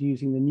patients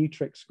using the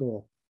Nutrix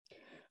score.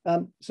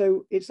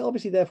 So it's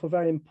obviously therefore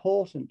very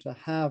important to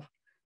have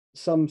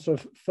some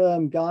sort of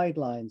firm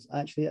guidelines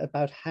actually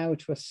about how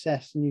to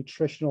assess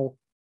nutritional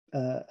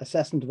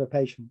assessment of a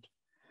patient.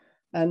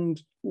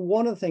 And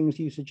one of the things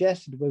you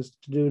suggested was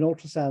to do an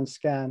ultrasound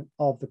scan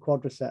of the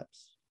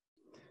quadriceps.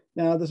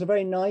 Now, there's a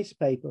very nice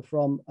paper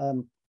from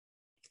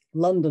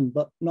London,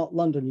 but not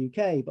London,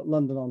 UK, but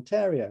London,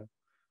 Ontario,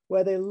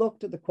 where they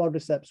looked at the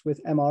quadriceps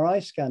with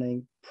MRI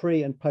scanning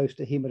pre and post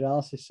a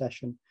hemodialysis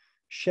session,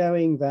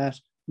 showing that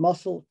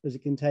muscle, as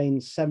it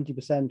contains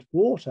 70%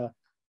 water,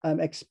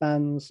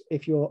 expands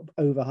if you're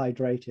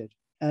overhydrated.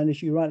 And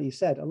as you rightly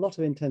said, a lot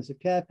of intensive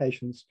care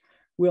patients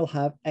will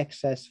have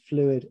excess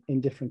fluid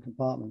in different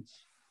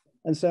compartments.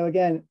 And so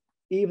again,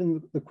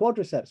 even the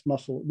quadriceps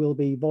muscle will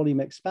be volume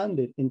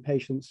expanded in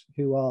patients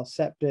who are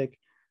septic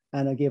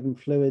and are given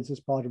fluids as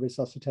part of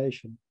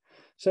resuscitation.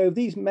 So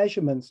these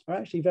measurements are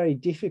actually very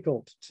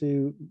difficult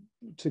to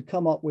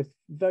come up with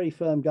very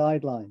firm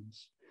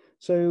guidelines.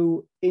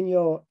 So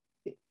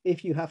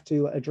if you have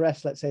to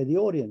address, let's say, the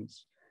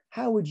audience,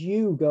 how would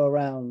you go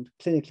around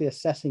clinically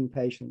assessing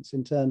patients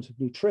in terms of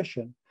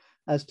nutrition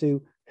as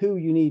to who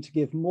you need to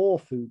give more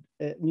food,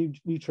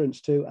 nutrients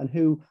to, and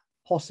who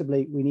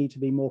possibly we need to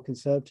be more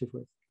conservative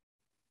with?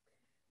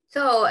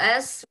 So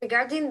as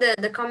regarding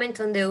the comment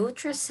on the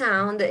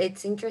ultrasound,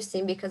 it's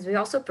interesting because we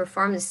also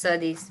perform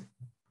studies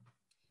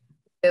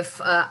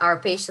with our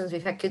patients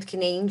with acute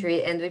kidney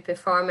injury, and we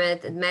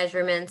performed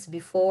measurements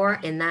before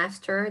and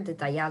after the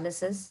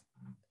dialysis.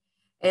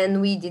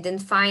 And we didn't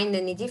find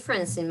any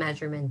difference in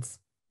measurements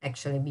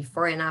actually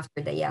before and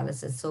after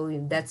dialysis. So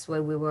that's why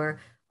we were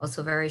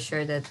also very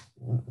sure that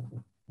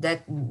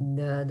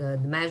the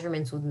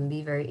measurements wouldn't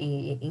be very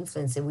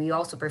influenced. We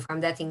also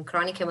performed that in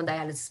chronic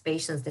hemodialysis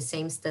patients, the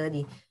same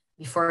study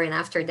before and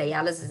after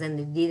dialysis, and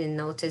we didn't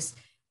notice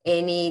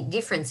any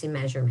difference in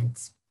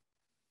measurements.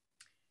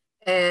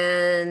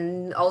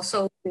 And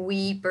also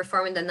we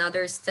performed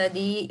another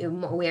study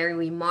where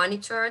we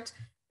monitored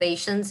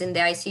patients in the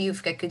ICU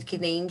with acute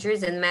kidney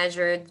injuries and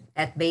measured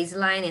at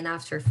baseline and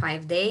after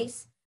 5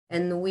 days.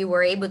 And we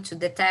were able to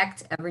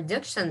detect a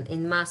reduction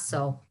in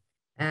muscle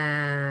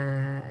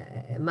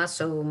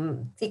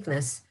muscle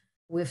thickness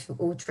with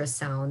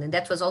ultrasound, and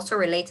that was also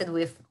related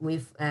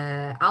with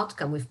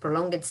outcome, with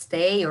prolonged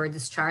stay or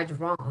discharge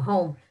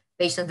home.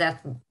 Patients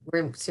that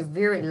were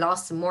severely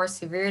lost more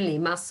severely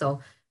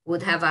muscle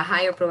would have a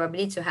higher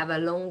probability to have a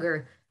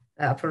longer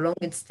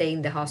prolonged stay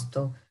in the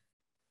hospital.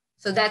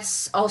 So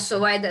that's also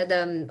why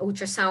the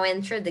ultrasound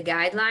entered the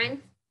guideline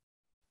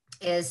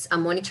is a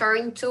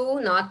monitoring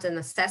tool, not an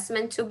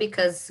assessment tool,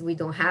 because we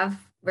don't have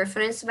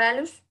reference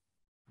values.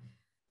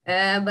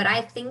 But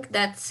I think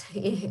that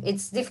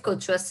it's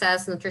difficult to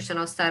assess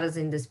nutritional status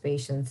in this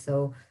patient.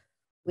 So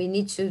we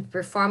need to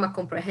perform a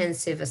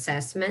comprehensive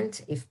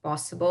assessment if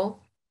possible.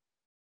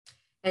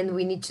 And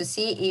we need to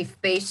see if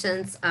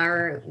patients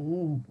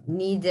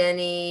need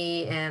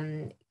any,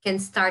 can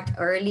start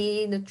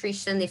early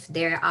nutrition, if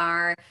they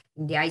are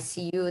in the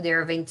ICU,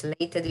 they're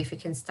ventilated, if you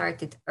can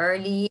start it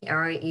early,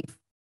 or if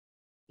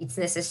it's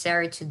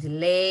necessary to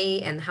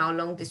delay, and how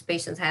long these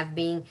patients have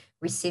been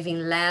receiving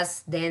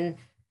less than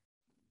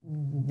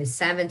the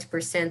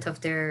 70% of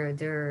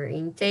their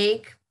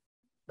intake.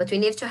 But we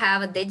need to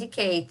have a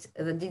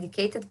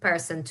dedicated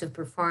person to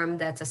perform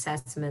that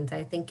assessment.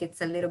 I think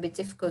it's a little bit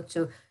difficult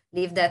to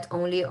leave that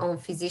only on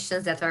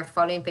physicians that are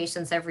following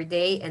patients every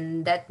day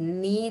and that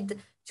need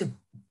to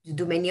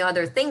do many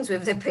other things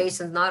with the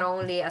patients, not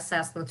only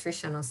assess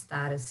nutritional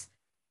status.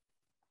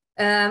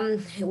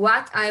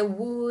 What I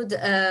would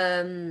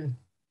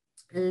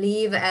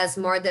leave as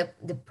more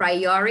the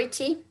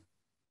priority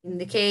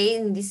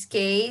in this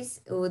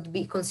case would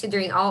be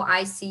considering all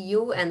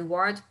ICU and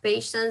ward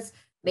patients,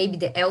 maybe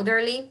the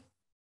elderly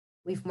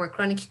with more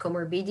chronic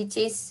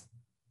comorbidities.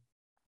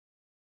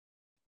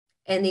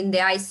 And in the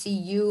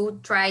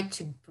ICU, try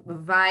to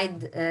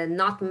provide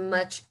not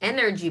much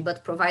energy,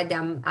 but provide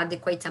the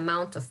adequate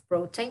amount of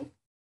protein.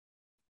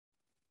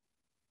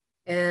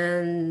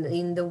 And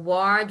in the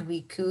ward,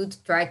 we could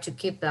try to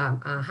keep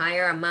a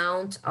higher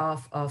amount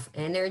of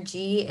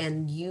energy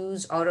and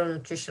use oral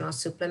nutritional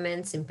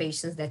supplements in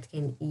patients that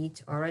can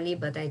eat orally.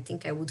 But I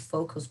think I would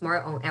focus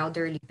more on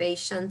elderly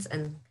patients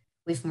and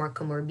with more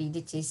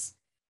comorbidities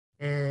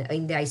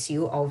in the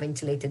ICU, or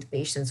ventilated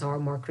patients or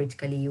more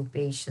critically ill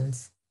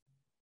patients.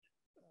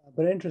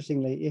 But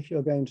interestingly, if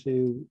you're going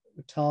to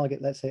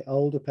target, let's say,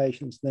 older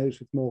patients, those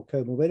with more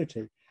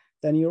comorbidity,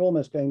 then you're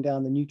almost going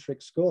down the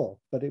Nutrix score.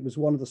 But it was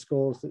one of the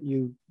scores that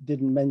you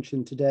didn't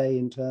mention today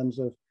in terms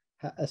of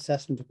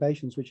assessment of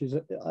patients, which is,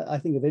 I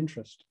think, of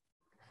interest.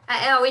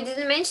 We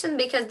didn't mention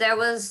because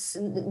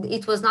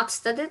it was not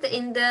studied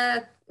in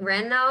the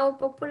renal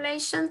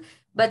population,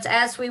 but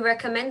as we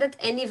recommended,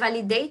 any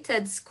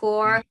validated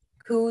score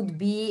could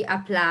be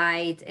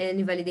applied,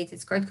 any validated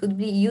score could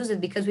be used,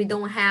 because we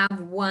don't have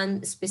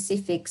one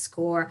specific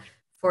score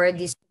for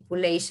this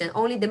population.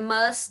 Only the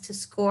MUST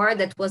score,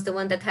 that was the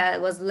one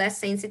that was less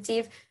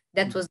sensitive,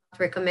 that was not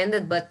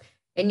recommended, but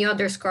any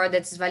other score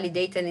that's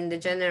validated in the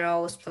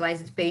general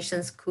hospitalized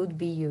patients could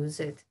be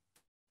used.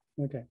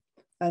 Okay.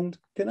 And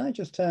can I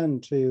just turn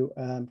to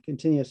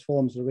continuous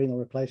forms of renal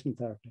replacement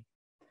therapy?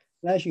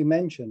 And as you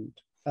mentioned,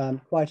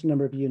 quite a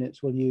number of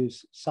units will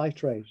use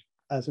citrate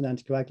as an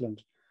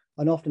anticoagulant,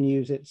 and often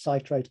use it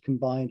citrate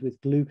combined with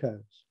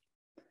glucose.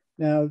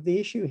 Now, the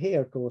issue here,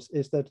 of course,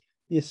 is that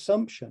the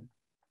assumption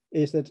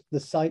is that the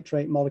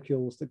citrate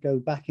molecules that go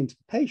back into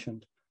the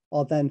patient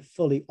are then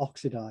fully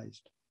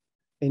oxidized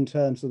in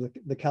terms of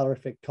the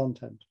calorific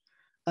content.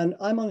 And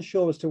I'm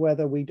unsure as to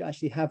whether we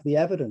actually have the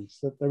evidence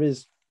that there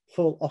is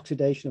full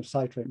oxidation of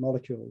citrate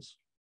molecules,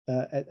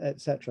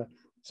 etc.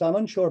 So I'm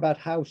unsure about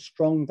how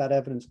strong that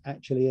evidence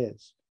actually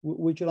is.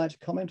 Would you like to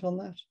comment on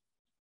that?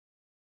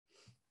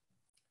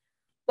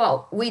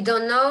 Well, we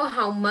don't know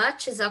how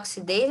much is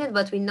oxidated,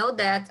 but we know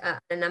that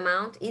an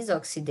amount is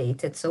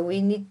oxidated. So we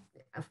need,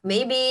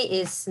 maybe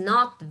it's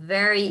not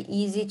very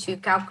easy to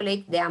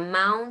calculate the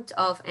amount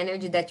of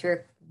energy that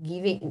you're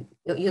giving.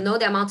 You know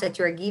the amount that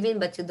you're giving,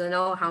 but you don't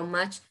know how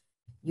much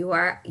you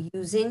are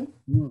using.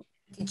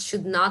 It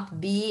should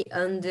not be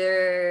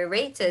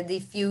underrated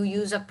if you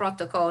use a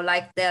protocol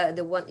like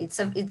the one, it's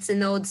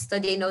an old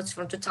study notes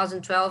from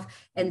 2012,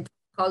 and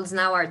protocols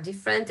now are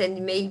different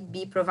and may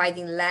be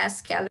providing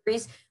less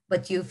calories,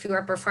 but if you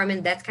are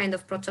performing that kind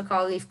of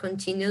protocol, if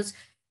continuous,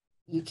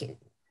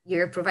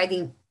 you're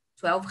providing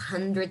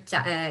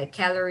 1,200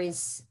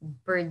 calories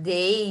per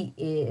day,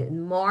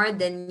 more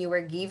than you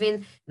were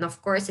given, and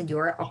of course you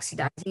are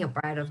oxidizing a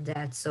part of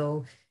that.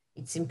 So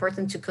it's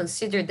important to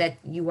consider that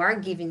you are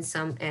giving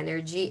some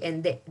energy,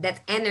 and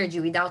that energy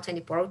without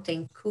any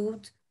protein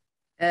could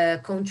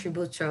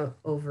contribute to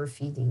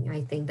overfeeding.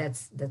 I think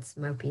that's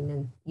my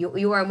opinion.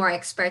 You are more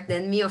expert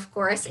than me, of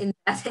course, in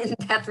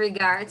that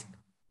regard.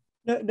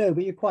 No,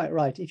 but you're quite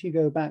right. If you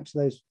go back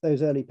to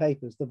those early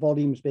papers, the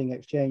volumes being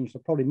exchanged are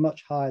probably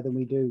much higher than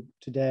we do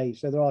today.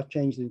 So there are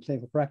changes in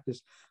clinical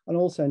practice, and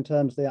also in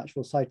terms of the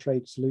actual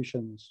citrate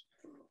solutions.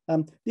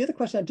 The other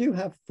question I do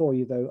have for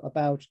you, though,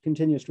 about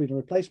continuous renal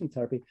replacement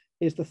therapy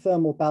is the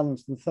thermal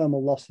balance and the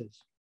thermal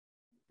losses.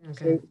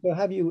 Okay. So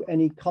have you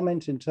any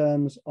comment in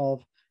terms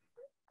of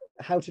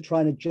how to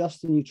try and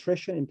adjust the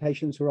nutrition in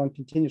patients who are on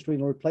continuous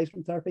renal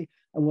replacement therapy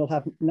and will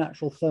have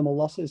natural thermal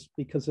losses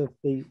because of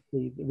the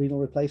renal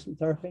replacement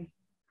therapy?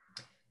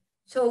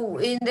 So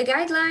in the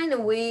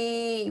guideline,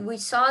 we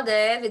saw the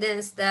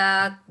evidence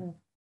that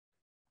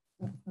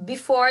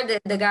before the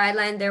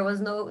guideline, there was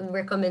no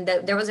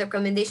there was a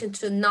recommendation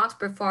to not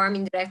perform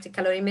indirect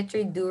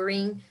calorimetry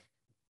during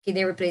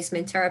kidney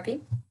replacement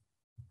therapy.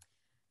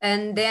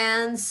 And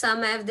then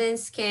some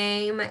evidence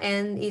came,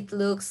 and it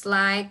looks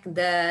like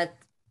that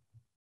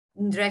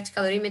indirect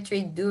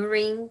calorimetry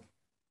during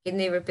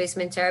kidney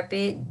replacement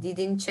therapy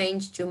didn't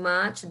change too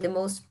much. The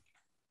most,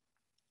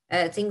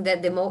 I think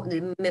that the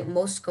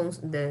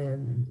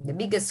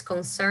biggest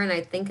concern,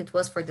 I think it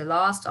was for the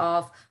loss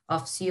of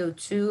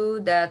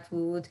CO2 that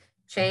would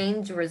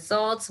change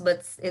results,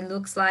 but it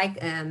looks like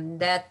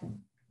that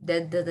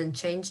didn't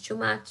change too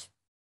much.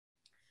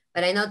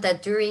 But I know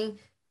that during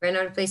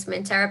renal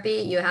replacement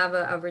therapy, you have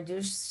a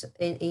reduce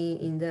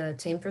in the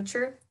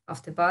temperature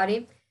of the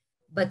body,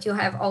 but you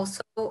have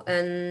also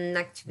an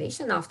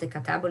activation of the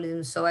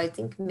catabolism. So I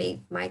think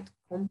might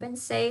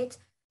compensate,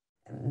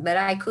 but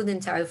I couldn't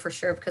tell you for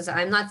sure because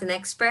I'm not an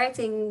expert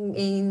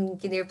in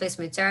kidney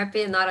replacement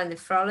therapy. I'm not a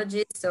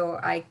nephrologist, so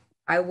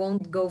I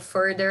won't go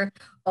further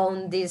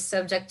on this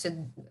subject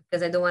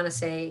because I don't want to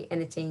say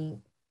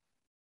anything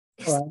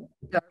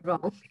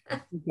wrong.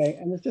 Okay,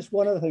 and there's just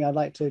one other thing I'd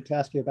like to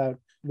ask you about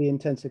the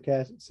intensive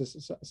care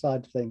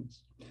side of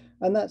things,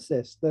 and that's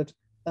this, that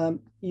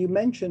you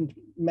mentioned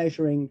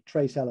measuring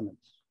trace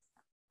elements.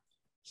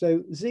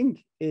 So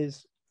zinc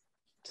is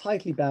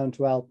tightly bound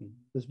to albumin.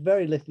 There's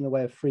very little in the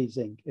way of free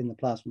zinc in the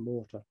plasma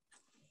water.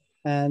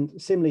 And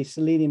similarly,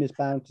 selenium is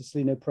bound to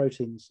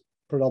selenoproteins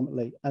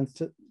predominantly, and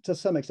to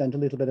some extent, a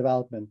little bit of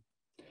albumin.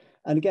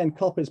 And again,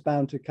 copper is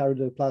bound to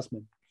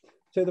choroidoplasmin.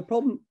 So the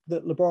problem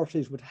that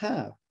laboratories would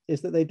have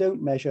is that they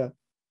don't measure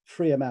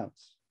free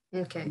amounts.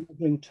 Okay.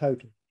 Measuring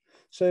total.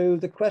 So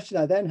the question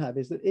I then have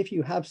is that if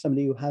you have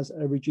somebody who has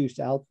a reduced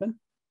albumin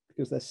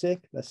because they're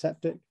sick, they're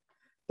septic,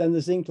 then the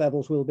zinc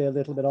levels will be a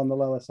little bit on the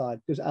lower side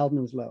because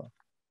albumin is lower.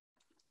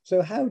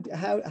 So how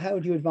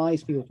do you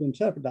advise people to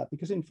interpret that?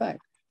 Because in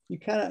fact, you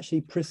can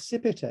actually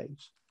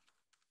precipitate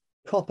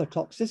copper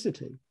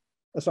toxicity,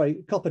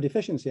 copper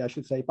deficiency, I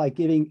should say, by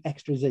giving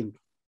extra zinc,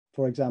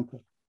 for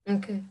example.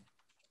 Okay.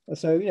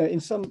 So, in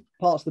some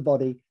parts of the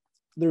body,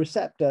 the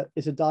receptor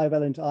is a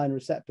divalent ion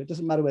receptor. It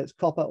doesn't matter whether it's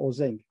copper or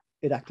zinc,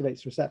 it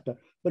activates the receptor.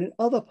 But in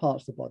other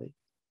parts of the body,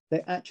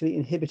 they actually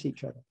inhibit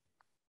each other.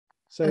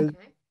 So,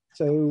 okay.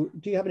 So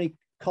do you have any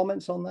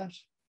comments on that?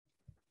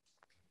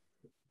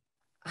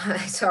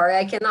 Sorry,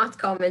 I cannot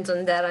comment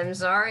on that. I'm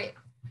sorry.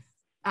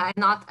 I'm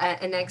not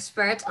an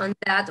expert on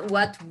that.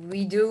 What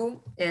we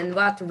do and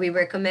what we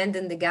recommend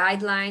in the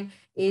guideline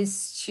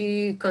is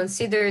to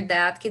consider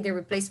that kidney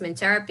replacement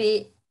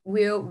therapy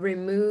will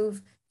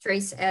remove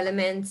trace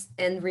elements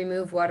and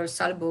remove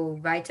water-soluble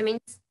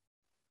vitamins.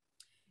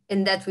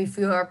 And that if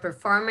you are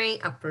performing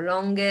a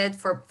prolonged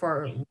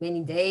for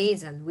many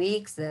days and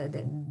weeks, the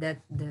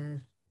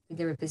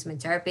kidney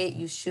replacement therapy,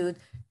 you should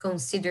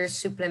consider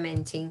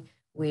supplementing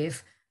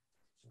with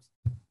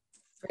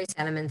trace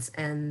elements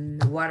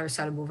and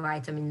water-soluble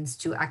vitamins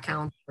to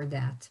account for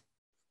that.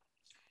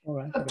 All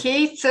right.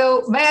 Okay,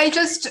 so may I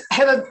just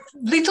have a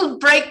little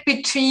break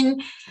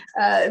between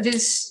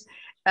this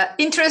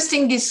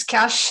interesting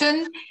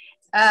discussion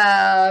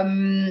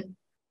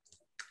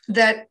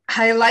that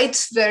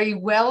highlights very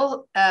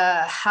well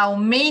how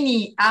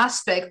many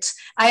aspects.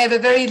 I have a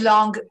very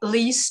long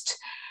list,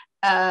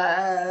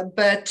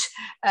 but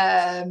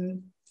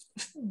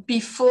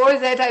before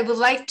that, I would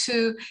like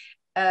to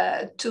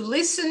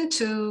listen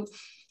to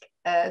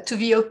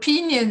the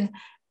opinion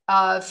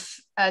of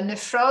a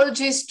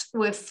nephrologist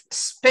with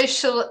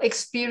special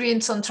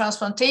experience on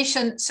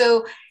transplantation.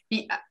 So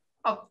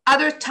of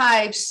other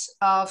types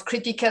of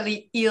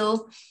critically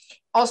ill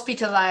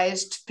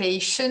hospitalized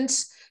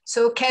patients.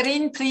 So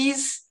Karine,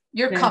 please,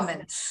 your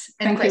comments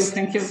and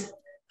questions.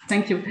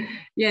 Thank you.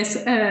 Yes,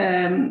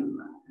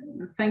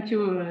 thank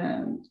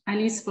you,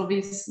 Alice, for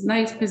this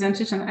nice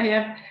presentation. I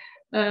have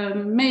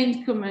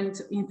main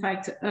comment. In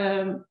fact,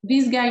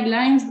 these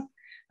guidelines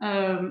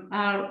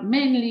are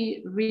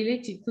mainly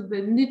related to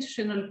the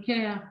nutritional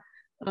care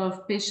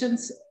of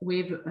patients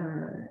with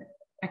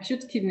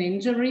acute kidney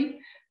injury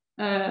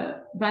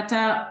that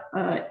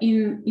are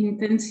in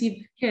intensive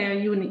care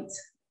units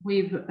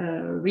with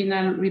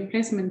renal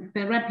replacement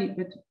therapy,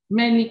 but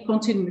mainly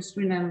continuous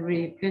renal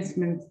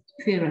replacement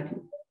therapy.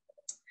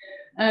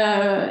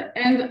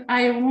 And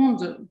I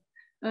wonder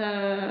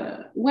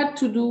what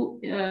to do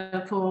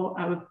for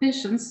our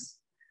patients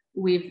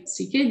with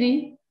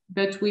CKD,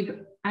 but with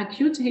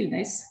acute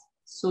illness,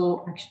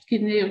 so acute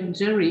kidney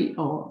injury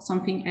or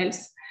something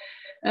else,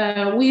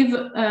 with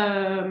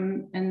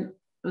an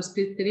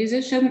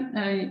hospitalization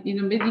in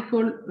a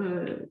medical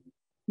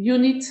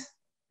unit,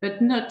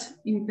 but not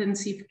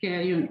intensive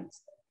care unit.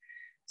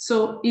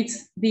 So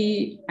it's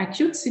the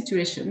acute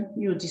situation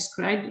you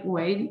described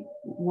well,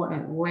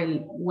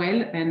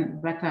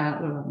 and that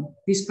are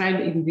described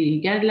in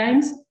the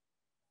guidelines.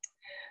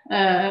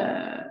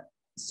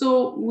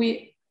 so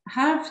we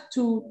have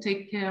to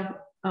take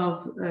care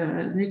of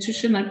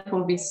nutrition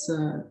for these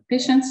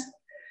patients,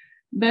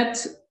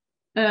 but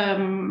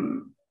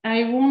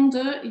I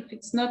wonder if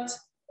it's not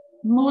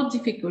more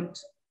difficult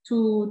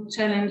to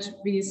challenge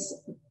this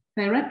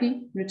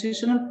therapy,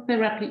 nutritional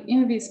therapy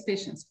in these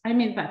patients. I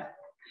mean that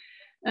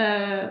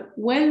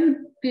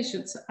when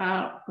patients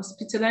are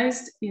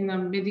hospitalized in a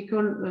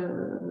medical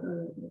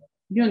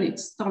unit,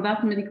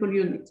 standard medical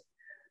unit,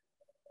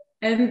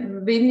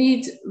 and they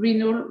need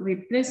renal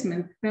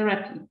replacement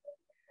therapy,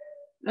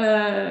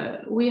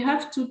 we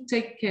have to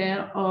take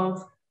care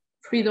of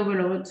fluid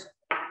overload,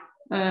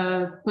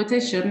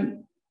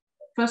 potassium,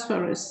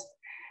 phosphorus,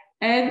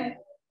 and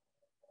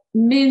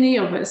many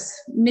of us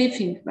may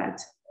think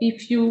that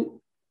if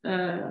you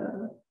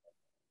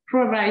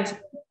provide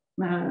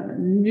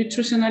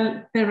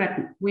nutritional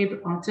therapy with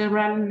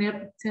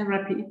enteral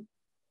therapy,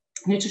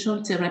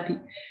 nutritional therapy,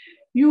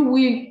 you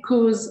will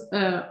cause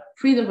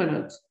fluid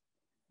overload,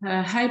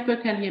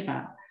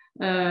 hyperkalemia,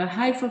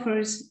 high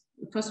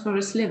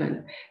phosphorus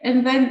level,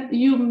 and then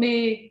you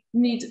may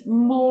need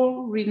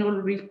more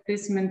renal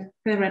replacement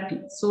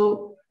therapy.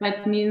 So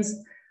that means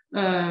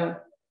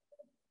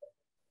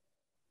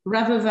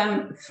rather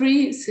than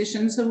 3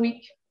 sessions a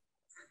week,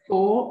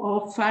 4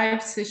 or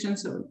 5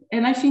 sessions a week.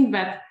 And I think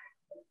that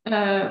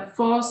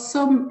for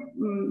some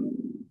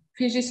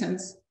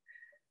physicians,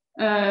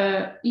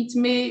 it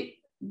may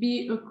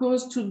be a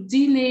cause to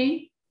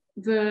delay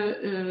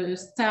the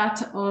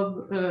start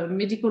of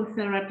medical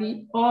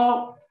therapy,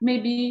 or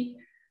maybe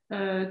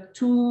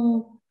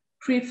to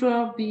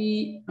prefer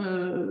the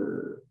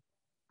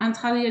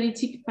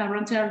intradialytic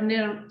parenteral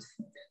nerve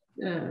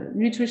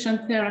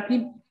nutrition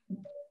therapy,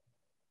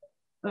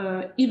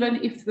 even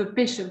if the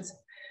patient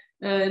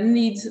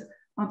needs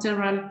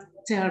enteral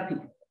therapy.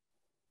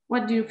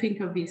 What do you think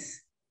of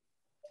this?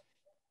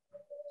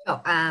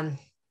 So,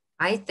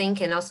 I think,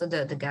 and also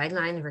the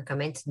guideline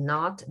recommends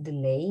not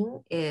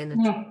delaying in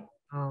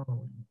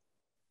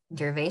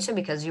intervention,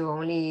 because you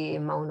only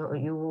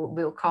you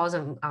will cause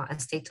a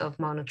state of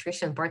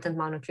malnutrition, important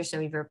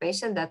malnutrition with your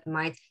patient that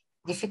might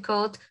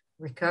difficult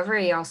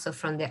recovery also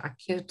from the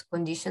acute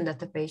condition that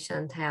the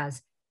patient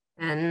has.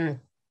 And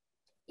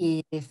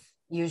if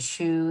you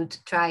should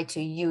try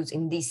to use,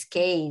 in this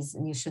case,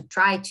 you should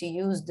try to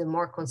use the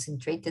more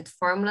concentrated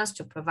formulas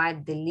to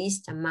provide the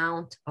least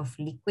amount of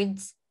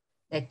liquids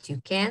that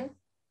you can.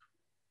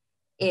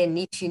 And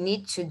if you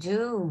need to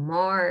do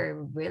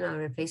more renal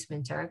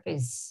replacement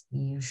therapies,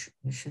 you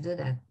should do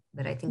that.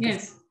 But I think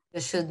yes,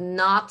 you should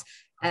not,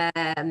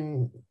 I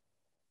don't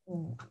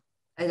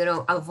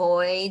know,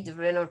 avoid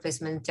renal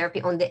replacement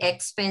therapy on the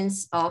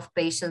expense of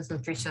patients'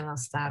 nutritional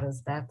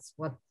status. That's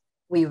what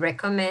we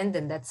recommend,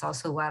 and that's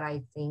also what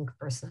I think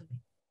personally.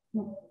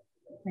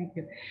 Thank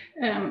you.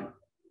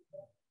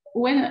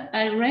 When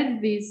I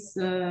read these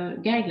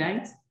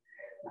guidelines,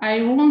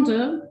 I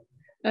wonder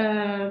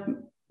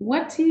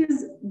what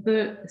is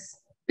the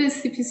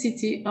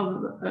specificity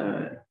of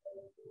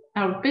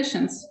our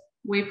patients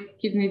with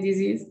kidney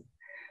disease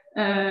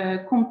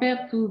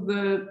compared to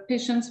the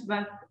patients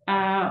that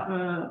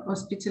are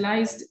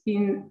hospitalized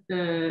in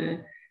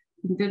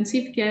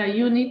intensive care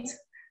unit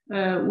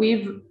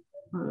with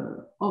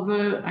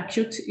other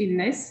acute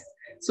illness.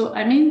 So,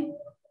 I mean,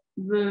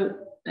 the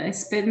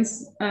ESPEN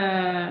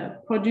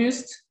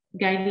produced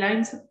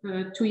guidelines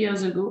 2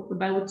 years ago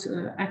about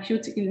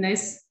acute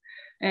illness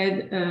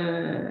and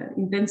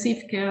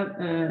intensive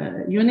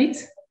care unit.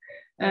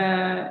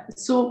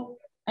 So,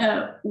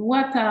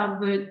 what are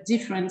the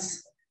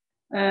difference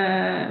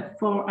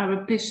for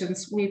our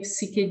patients with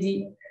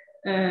CKD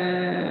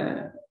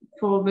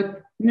for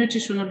the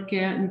nutritional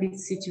care in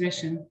this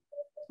situation?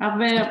 Are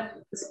there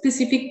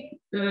specific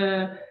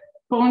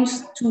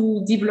points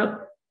to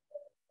develop?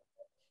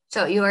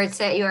 So you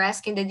are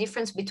asking the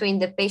difference between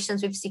the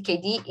patients with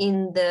CKD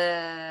in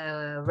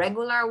the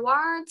regular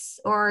wards,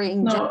 or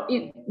in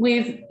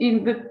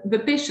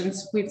the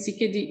patients with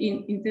CKD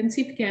in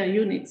intensive care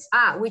units?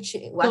 What's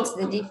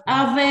the difference?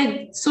 Are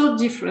they so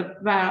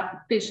different than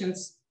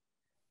patients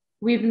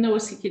with no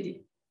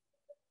CKD?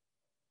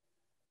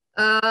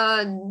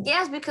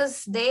 Yes,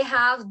 because they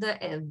have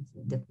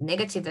the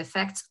negative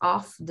effects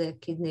of the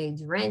kidney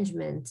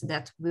derangement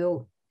that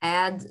will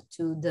add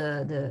to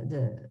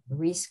the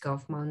risk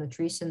of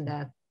malnutrition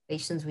that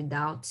patients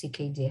without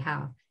CKD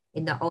have.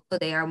 And also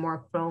they are more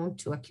prone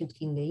to acute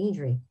kidney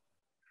injury.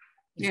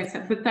 Yes,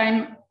 at the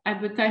time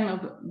of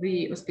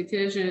the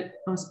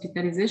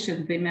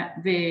hospitalization,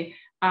 they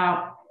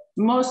are,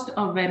 most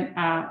of them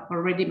are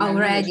already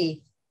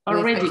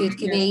acute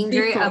kidney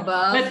injury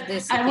above the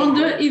CKD. I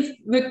wonder if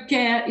the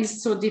care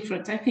is so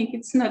different. I think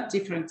it's not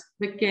different,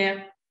 the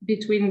care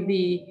between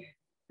the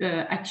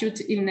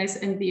acute illness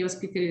and the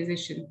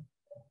hospitalization.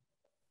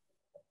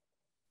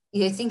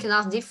 You think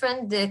not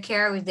different, the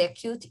care with the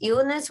acute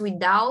illness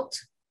without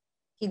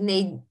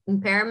kidney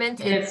impairment?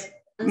 Yes.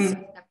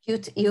 And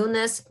acute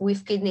illness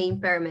with kidney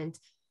impairment.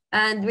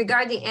 And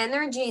regarding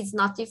energy, it's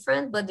not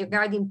different, but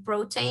regarding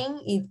protein,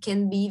 it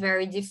can be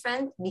very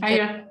different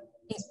because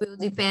it will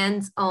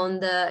depend on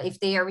if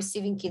they are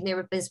receiving kidney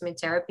replacement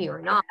therapy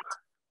or not.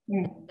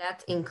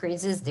 That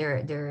increases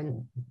their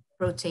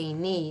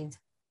protein need.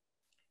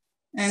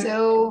 And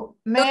so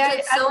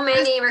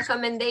many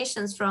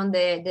recommendations from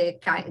the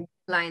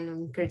guideline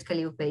in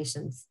critically ill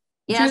patients.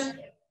 Yes.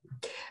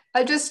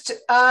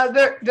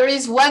 There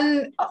is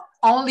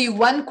only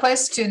one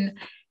question.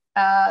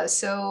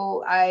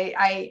 So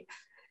I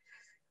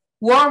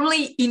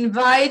warmly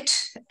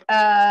invite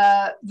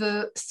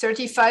the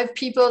 35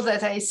 people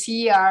that I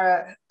see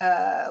are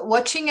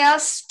watching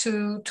us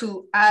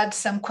to add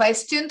some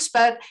questions,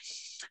 but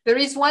there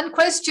is one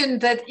question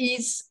that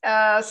is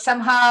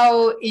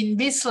somehow in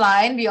this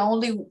line, the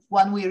only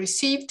one we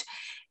received,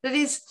 that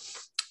is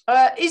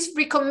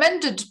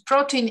recommended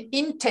protein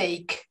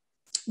intake,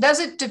 does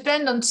it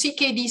depend on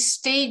CKD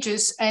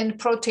stages and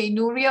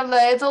proteinuria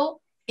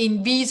level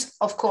in these,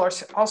 of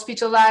course,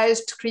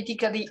 hospitalized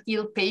critically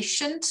ill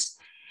patients?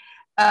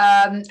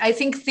 I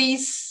think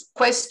this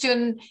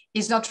question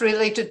is not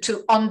related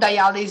to on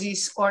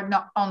dialysis or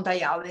not on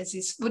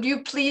dialysis. Would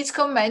you please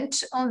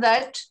comment on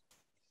that?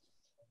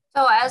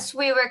 So as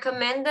we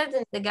recommended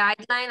in the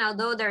guideline,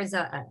 although there is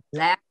a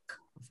lack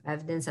of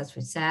evidence, as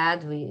we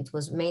said, it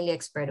was mainly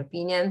expert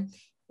opinion,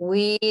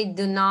 we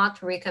do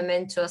not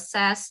recommend to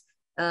assess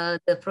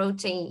the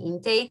protein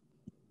intake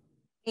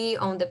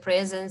on the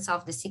presence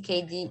of the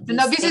CKD.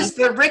 No, this is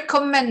the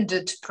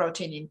recommended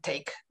protein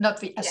intake, not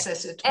the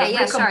assessed.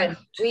 Yeah, sorry.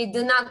 We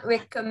do not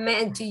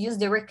recommend to use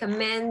the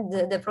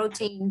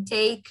protein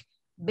intake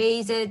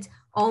based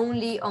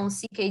only on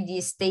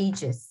CKD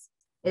stages.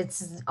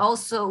 It's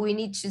also, we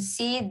need to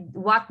see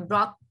what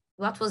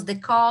was the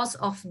cause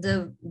of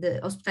the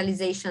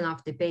hospitalization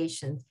of the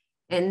patient.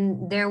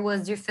 And there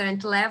was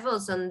different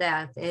levels on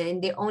that.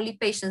 And the only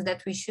patients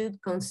that we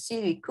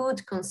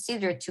could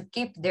consider to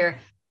keep their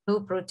low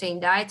protein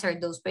diet are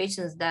those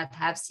patients that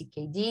have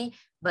CKD,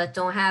 but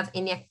don't have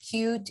any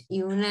acute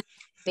illness,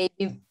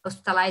 maybe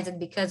hospitalized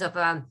because of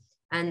an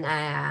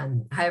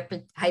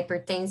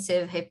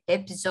hypertensive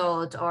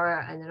episode,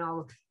 or I don't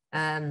know,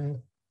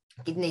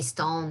 kidney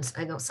stones,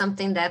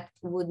 something that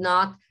would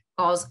not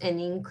cause an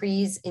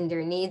increase in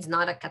their needs,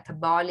 not a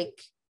catabolic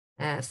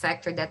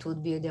factor. That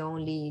would be the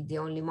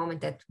only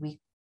moment that we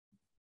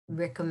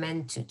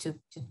recommend to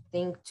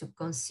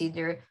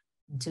consider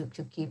to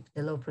keep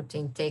the low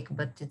protein intake,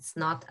 but it's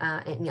not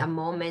a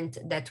moment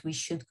that we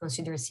should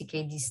consider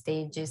CKD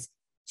stages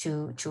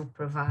to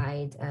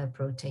provide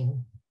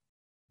protein.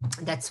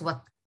 That's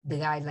what the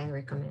guideline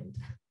recommend.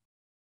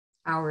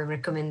 Our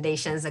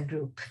recommendation as a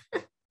group.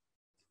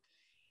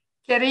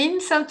 Karine,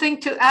 something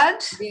to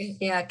add?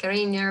 Yeah,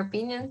 Karine, your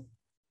opinion?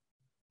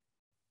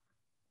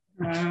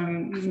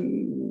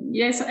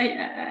 Yes, I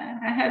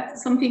had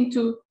something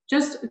to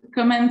just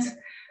comment,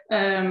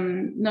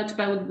 not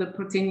about the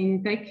protein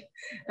intake,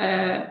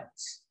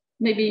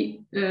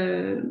 maybe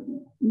a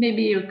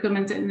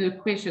comment and a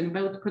question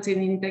about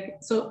protein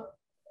intake. So,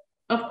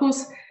 of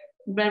course,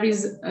 there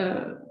is,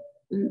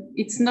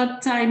 it's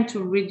not time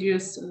to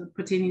reduce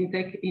protein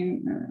intake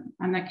in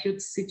an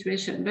acute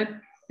situation, but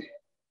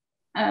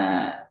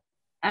I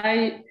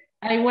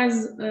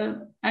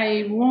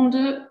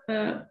wonder,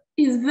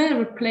 is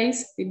there a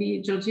place,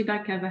 maybe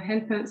Giorgina can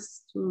help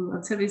us to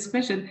answer this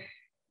question,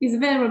 is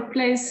there a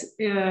place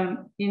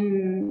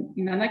in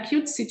an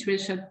acute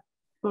situation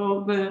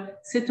for the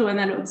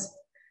cetoanalogues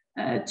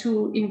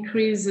to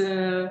increase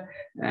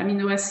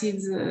amino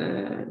acids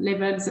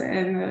levels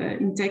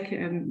and intake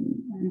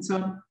and so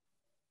on?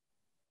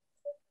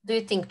 Do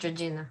you think,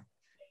 Giorgina?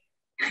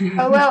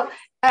 Well,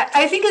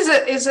 I think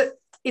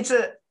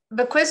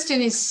the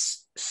question is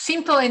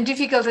simple and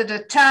difficult at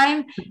a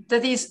time.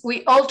 That is,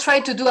 we all try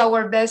to do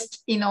our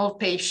best in all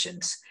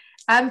patients.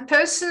 I'm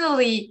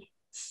personally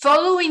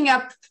following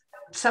up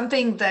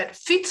something that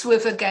fits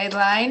with a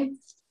guideline,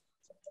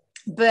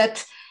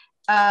 but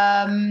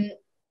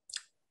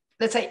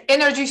let's say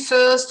energy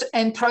first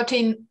and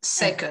protein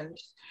second.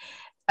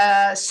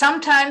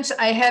 Sometimes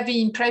I have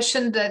the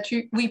impression that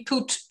we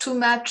put too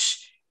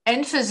much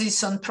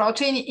emphasis on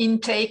protein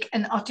intake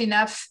and not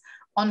enough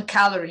on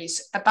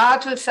calories.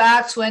 About the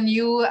fact when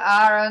you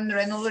are on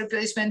renal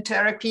replacement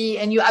therapy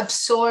and you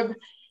absorb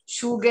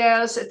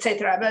sugars,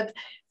 etc. But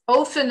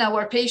often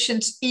our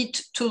patients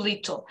eat too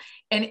little.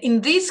 And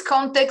in this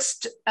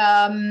context,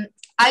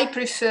 I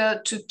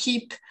prefer to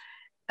keep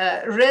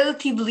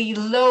relatively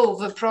low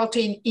the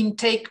protein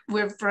intake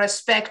with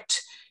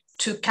respect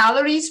to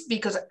calories,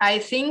 because I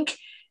think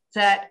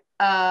that,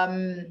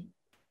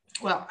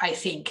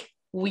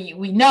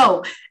 we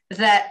know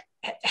that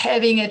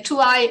having a too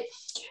high,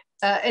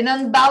 an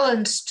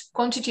unbalanced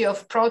quantity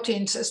of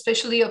proteins,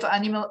 especially of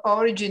animal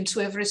origins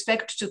with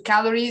respect to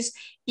calories,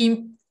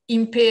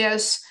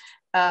 impairs,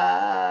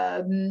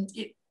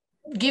 it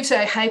gives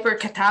a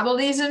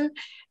hypercatabolism,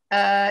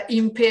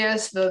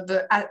 impairs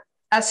the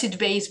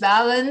acid-base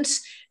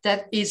balance,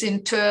 that is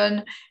in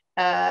turn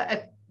a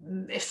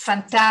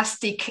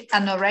fantastic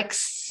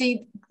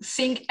anorexic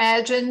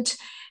agent,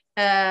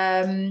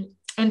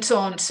 and so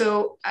on.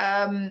 So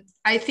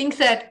I think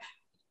that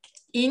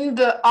in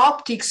the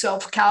optics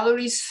of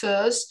calories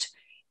first,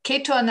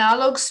 keto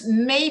analogs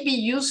may be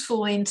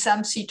useful in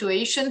some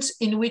situations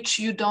in which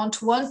you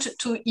don't want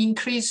to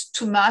increase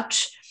too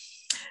much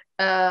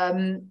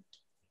the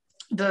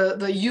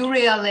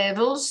urea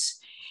levels,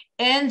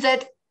 and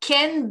that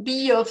can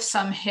be of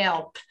some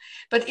help.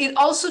 But it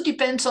also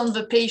depends on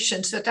the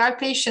patients. That are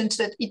patients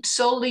that eat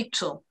so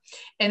little,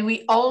 and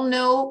we all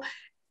know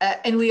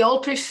and we all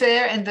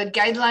prefer, and the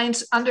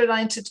guidelines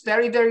underlines it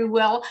very, very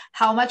well,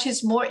 how much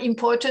is more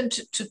important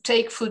to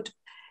take food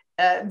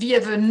via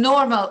the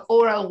normal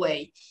oral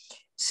way.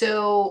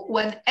 So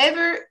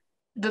whenever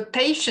the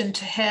patient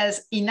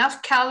has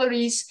enough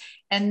calories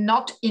and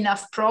not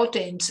enough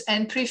proteins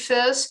and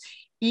prefers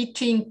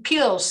eating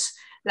pills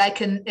like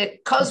a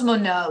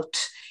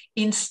cosmonaut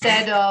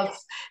instead of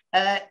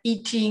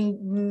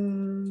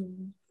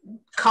eating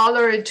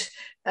colored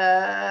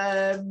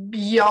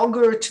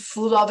yogurt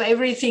full of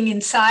everything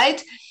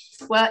inside,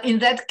 well, in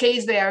that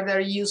case, they are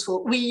very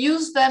useful. We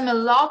use them a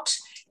lot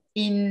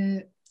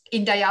in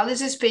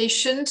dialysis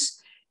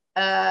patients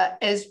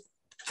as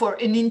for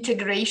an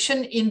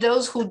integration in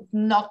those who do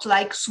not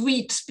like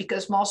sweets,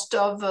 because most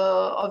of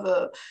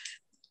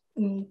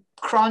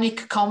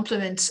chronic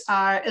complements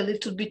are a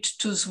little bit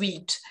too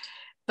sweet.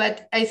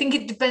 But I think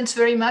it depends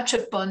very much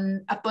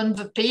upon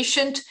the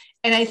patient,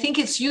 and I think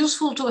it's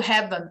useful to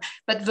have them.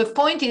 But the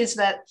point is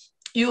that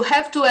you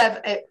have to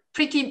have a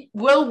pretty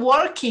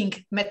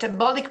well-working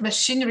metabolic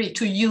machinery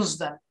to use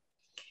them.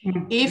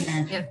 If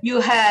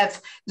you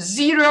have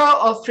 0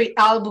 of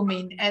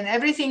prealbumin and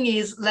everything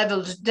is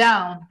leveled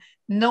down,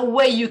 no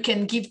way you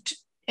can give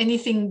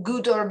anything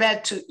good or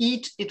bad to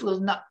eat. It will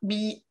not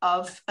be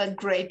of a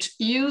great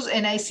use.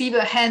 And I see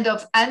the hand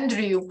of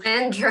Andrew.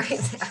 Andrew.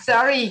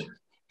 Sorry,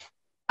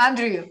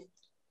 Andrew.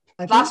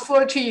 Last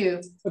word to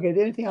you. Okay,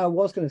 the only thing I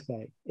was going to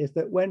say is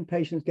that when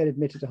patients get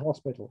admitted to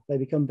hospital, they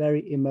become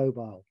very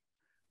immobile.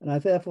 And I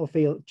therefore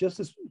feel just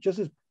as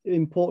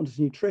important as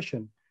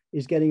nutrition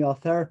is getting our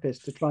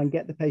therapists to try and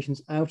get the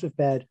patients out of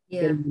bed,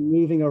 getting them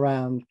moving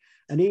around,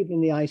 and even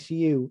in the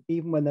ICU,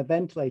 even when they're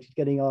ventilated,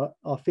 getting our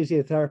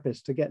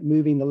physiotherapists to get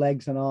moving the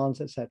legs and arms,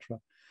 etc.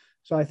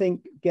 So I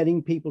think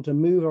getting people to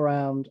move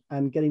around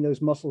and getting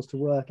those muscles to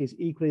work is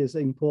equally as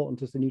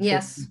important as the nutrition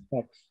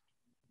aspects.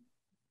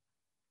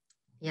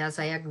 Yes,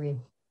 I agree.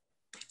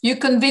 You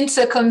convince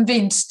a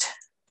convinced.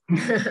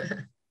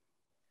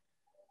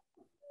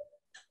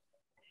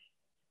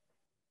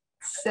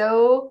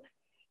 So,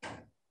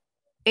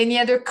 any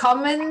other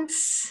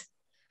comments?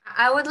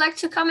 I would like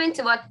to comment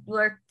to what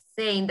we're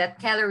saying, that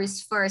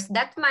calories first.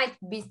 That might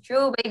be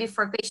true maybe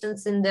for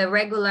patients in the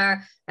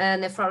regular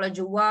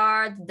nephrology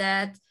ward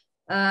that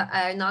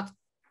are not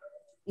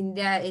in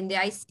the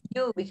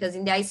ICU, because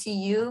in the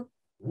ICU,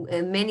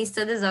 many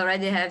studies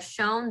already have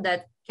shown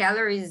that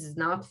calories is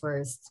not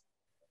first.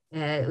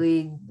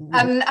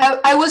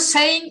 I was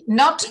saying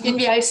not in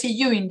the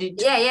ICU,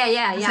 indeed.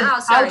 Yeah. Oh,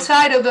 sorry.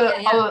 Outside of the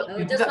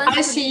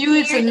ICU,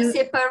 it's the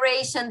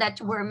separation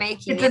that we're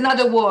making. It's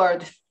another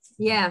word.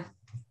 Yeah.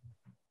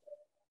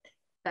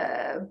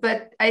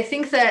 But I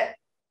think that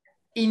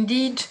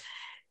indeed,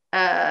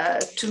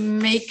 to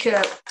make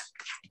a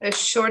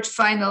short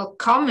final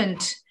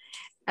comment,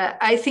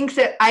 I think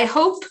that I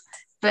hope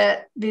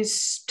that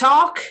this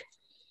talk,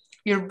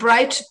 your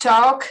bright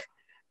talk,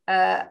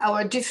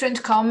 our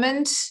different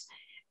comments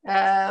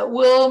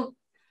will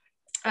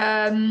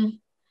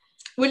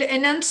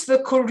enhance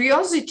the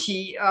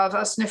curiosity of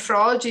us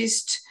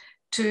nephrologists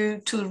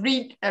to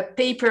read a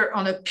paper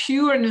on a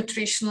pure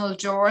nutritional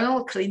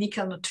journal,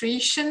 Clinical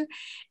Nutrition,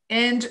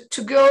 and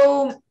to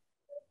go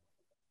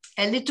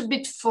a little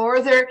bit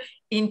further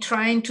in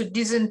trying to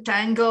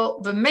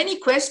disentangle the many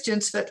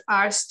questions that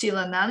are still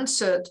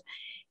unanswered.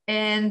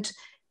 And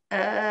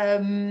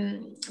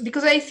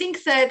because I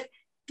think that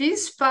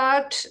this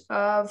part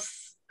of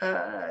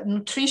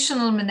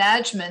nutritional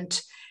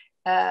management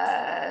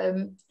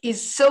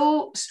is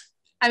so,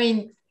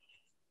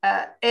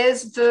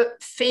 as the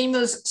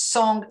famous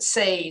song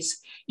says,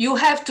 you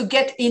have to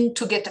get in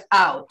to get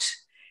out.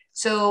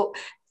 So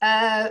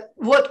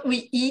what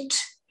we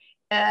eat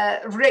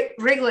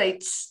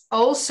regulates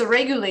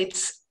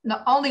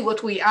not only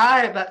what we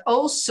are, but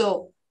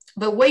also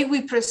the way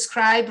we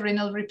prescribe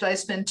renal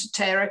replacement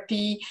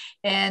therapy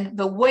and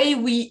the way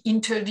we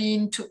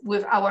intervene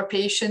with our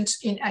patients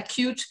in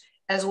acute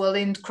as well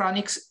in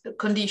chronic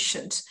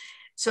conditions.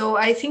 So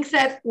I think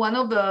that one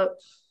of the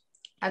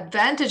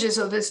advantages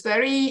of this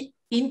very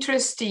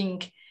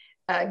interesting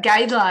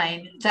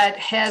guideline that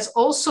has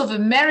also the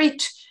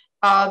merit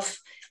of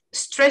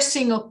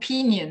stressing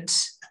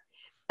opinions,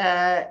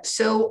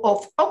 so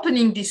of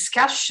opening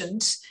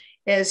discussions,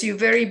 as you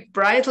very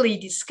brightly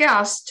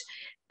discussed,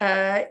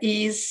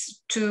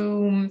 is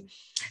to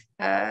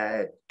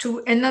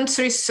enhance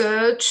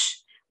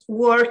research,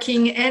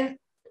 working and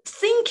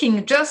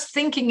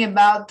thinking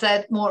about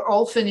that more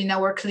often in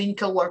our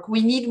clinical work.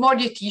 We need more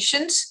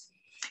dietitians.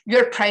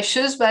 You're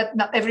precious, but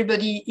not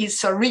everybody is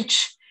so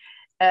rich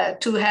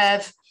to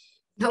have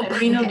a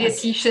renal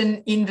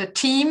dietitian in the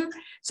team.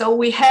 So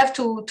we have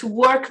to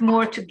work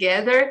more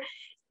together.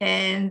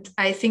 And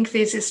I think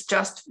this is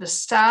just the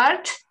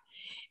start.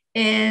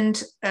 And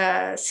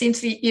since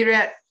the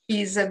ERA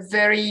is a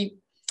very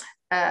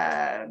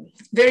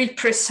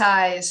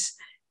precise,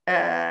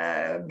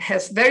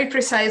 has very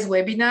precise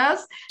webinars,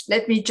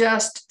 let me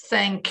just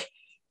thank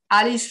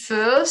Alice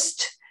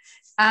first,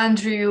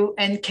 Andrew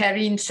and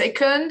Karine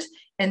second,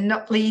 and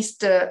not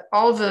least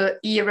all the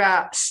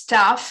ERA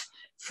staff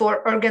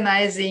for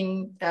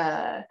organizing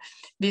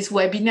this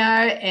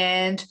webinar,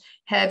 and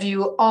have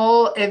you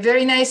all a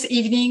very nice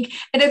evening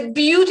and a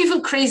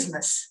beautiful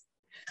Christmas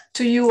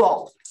to you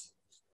all.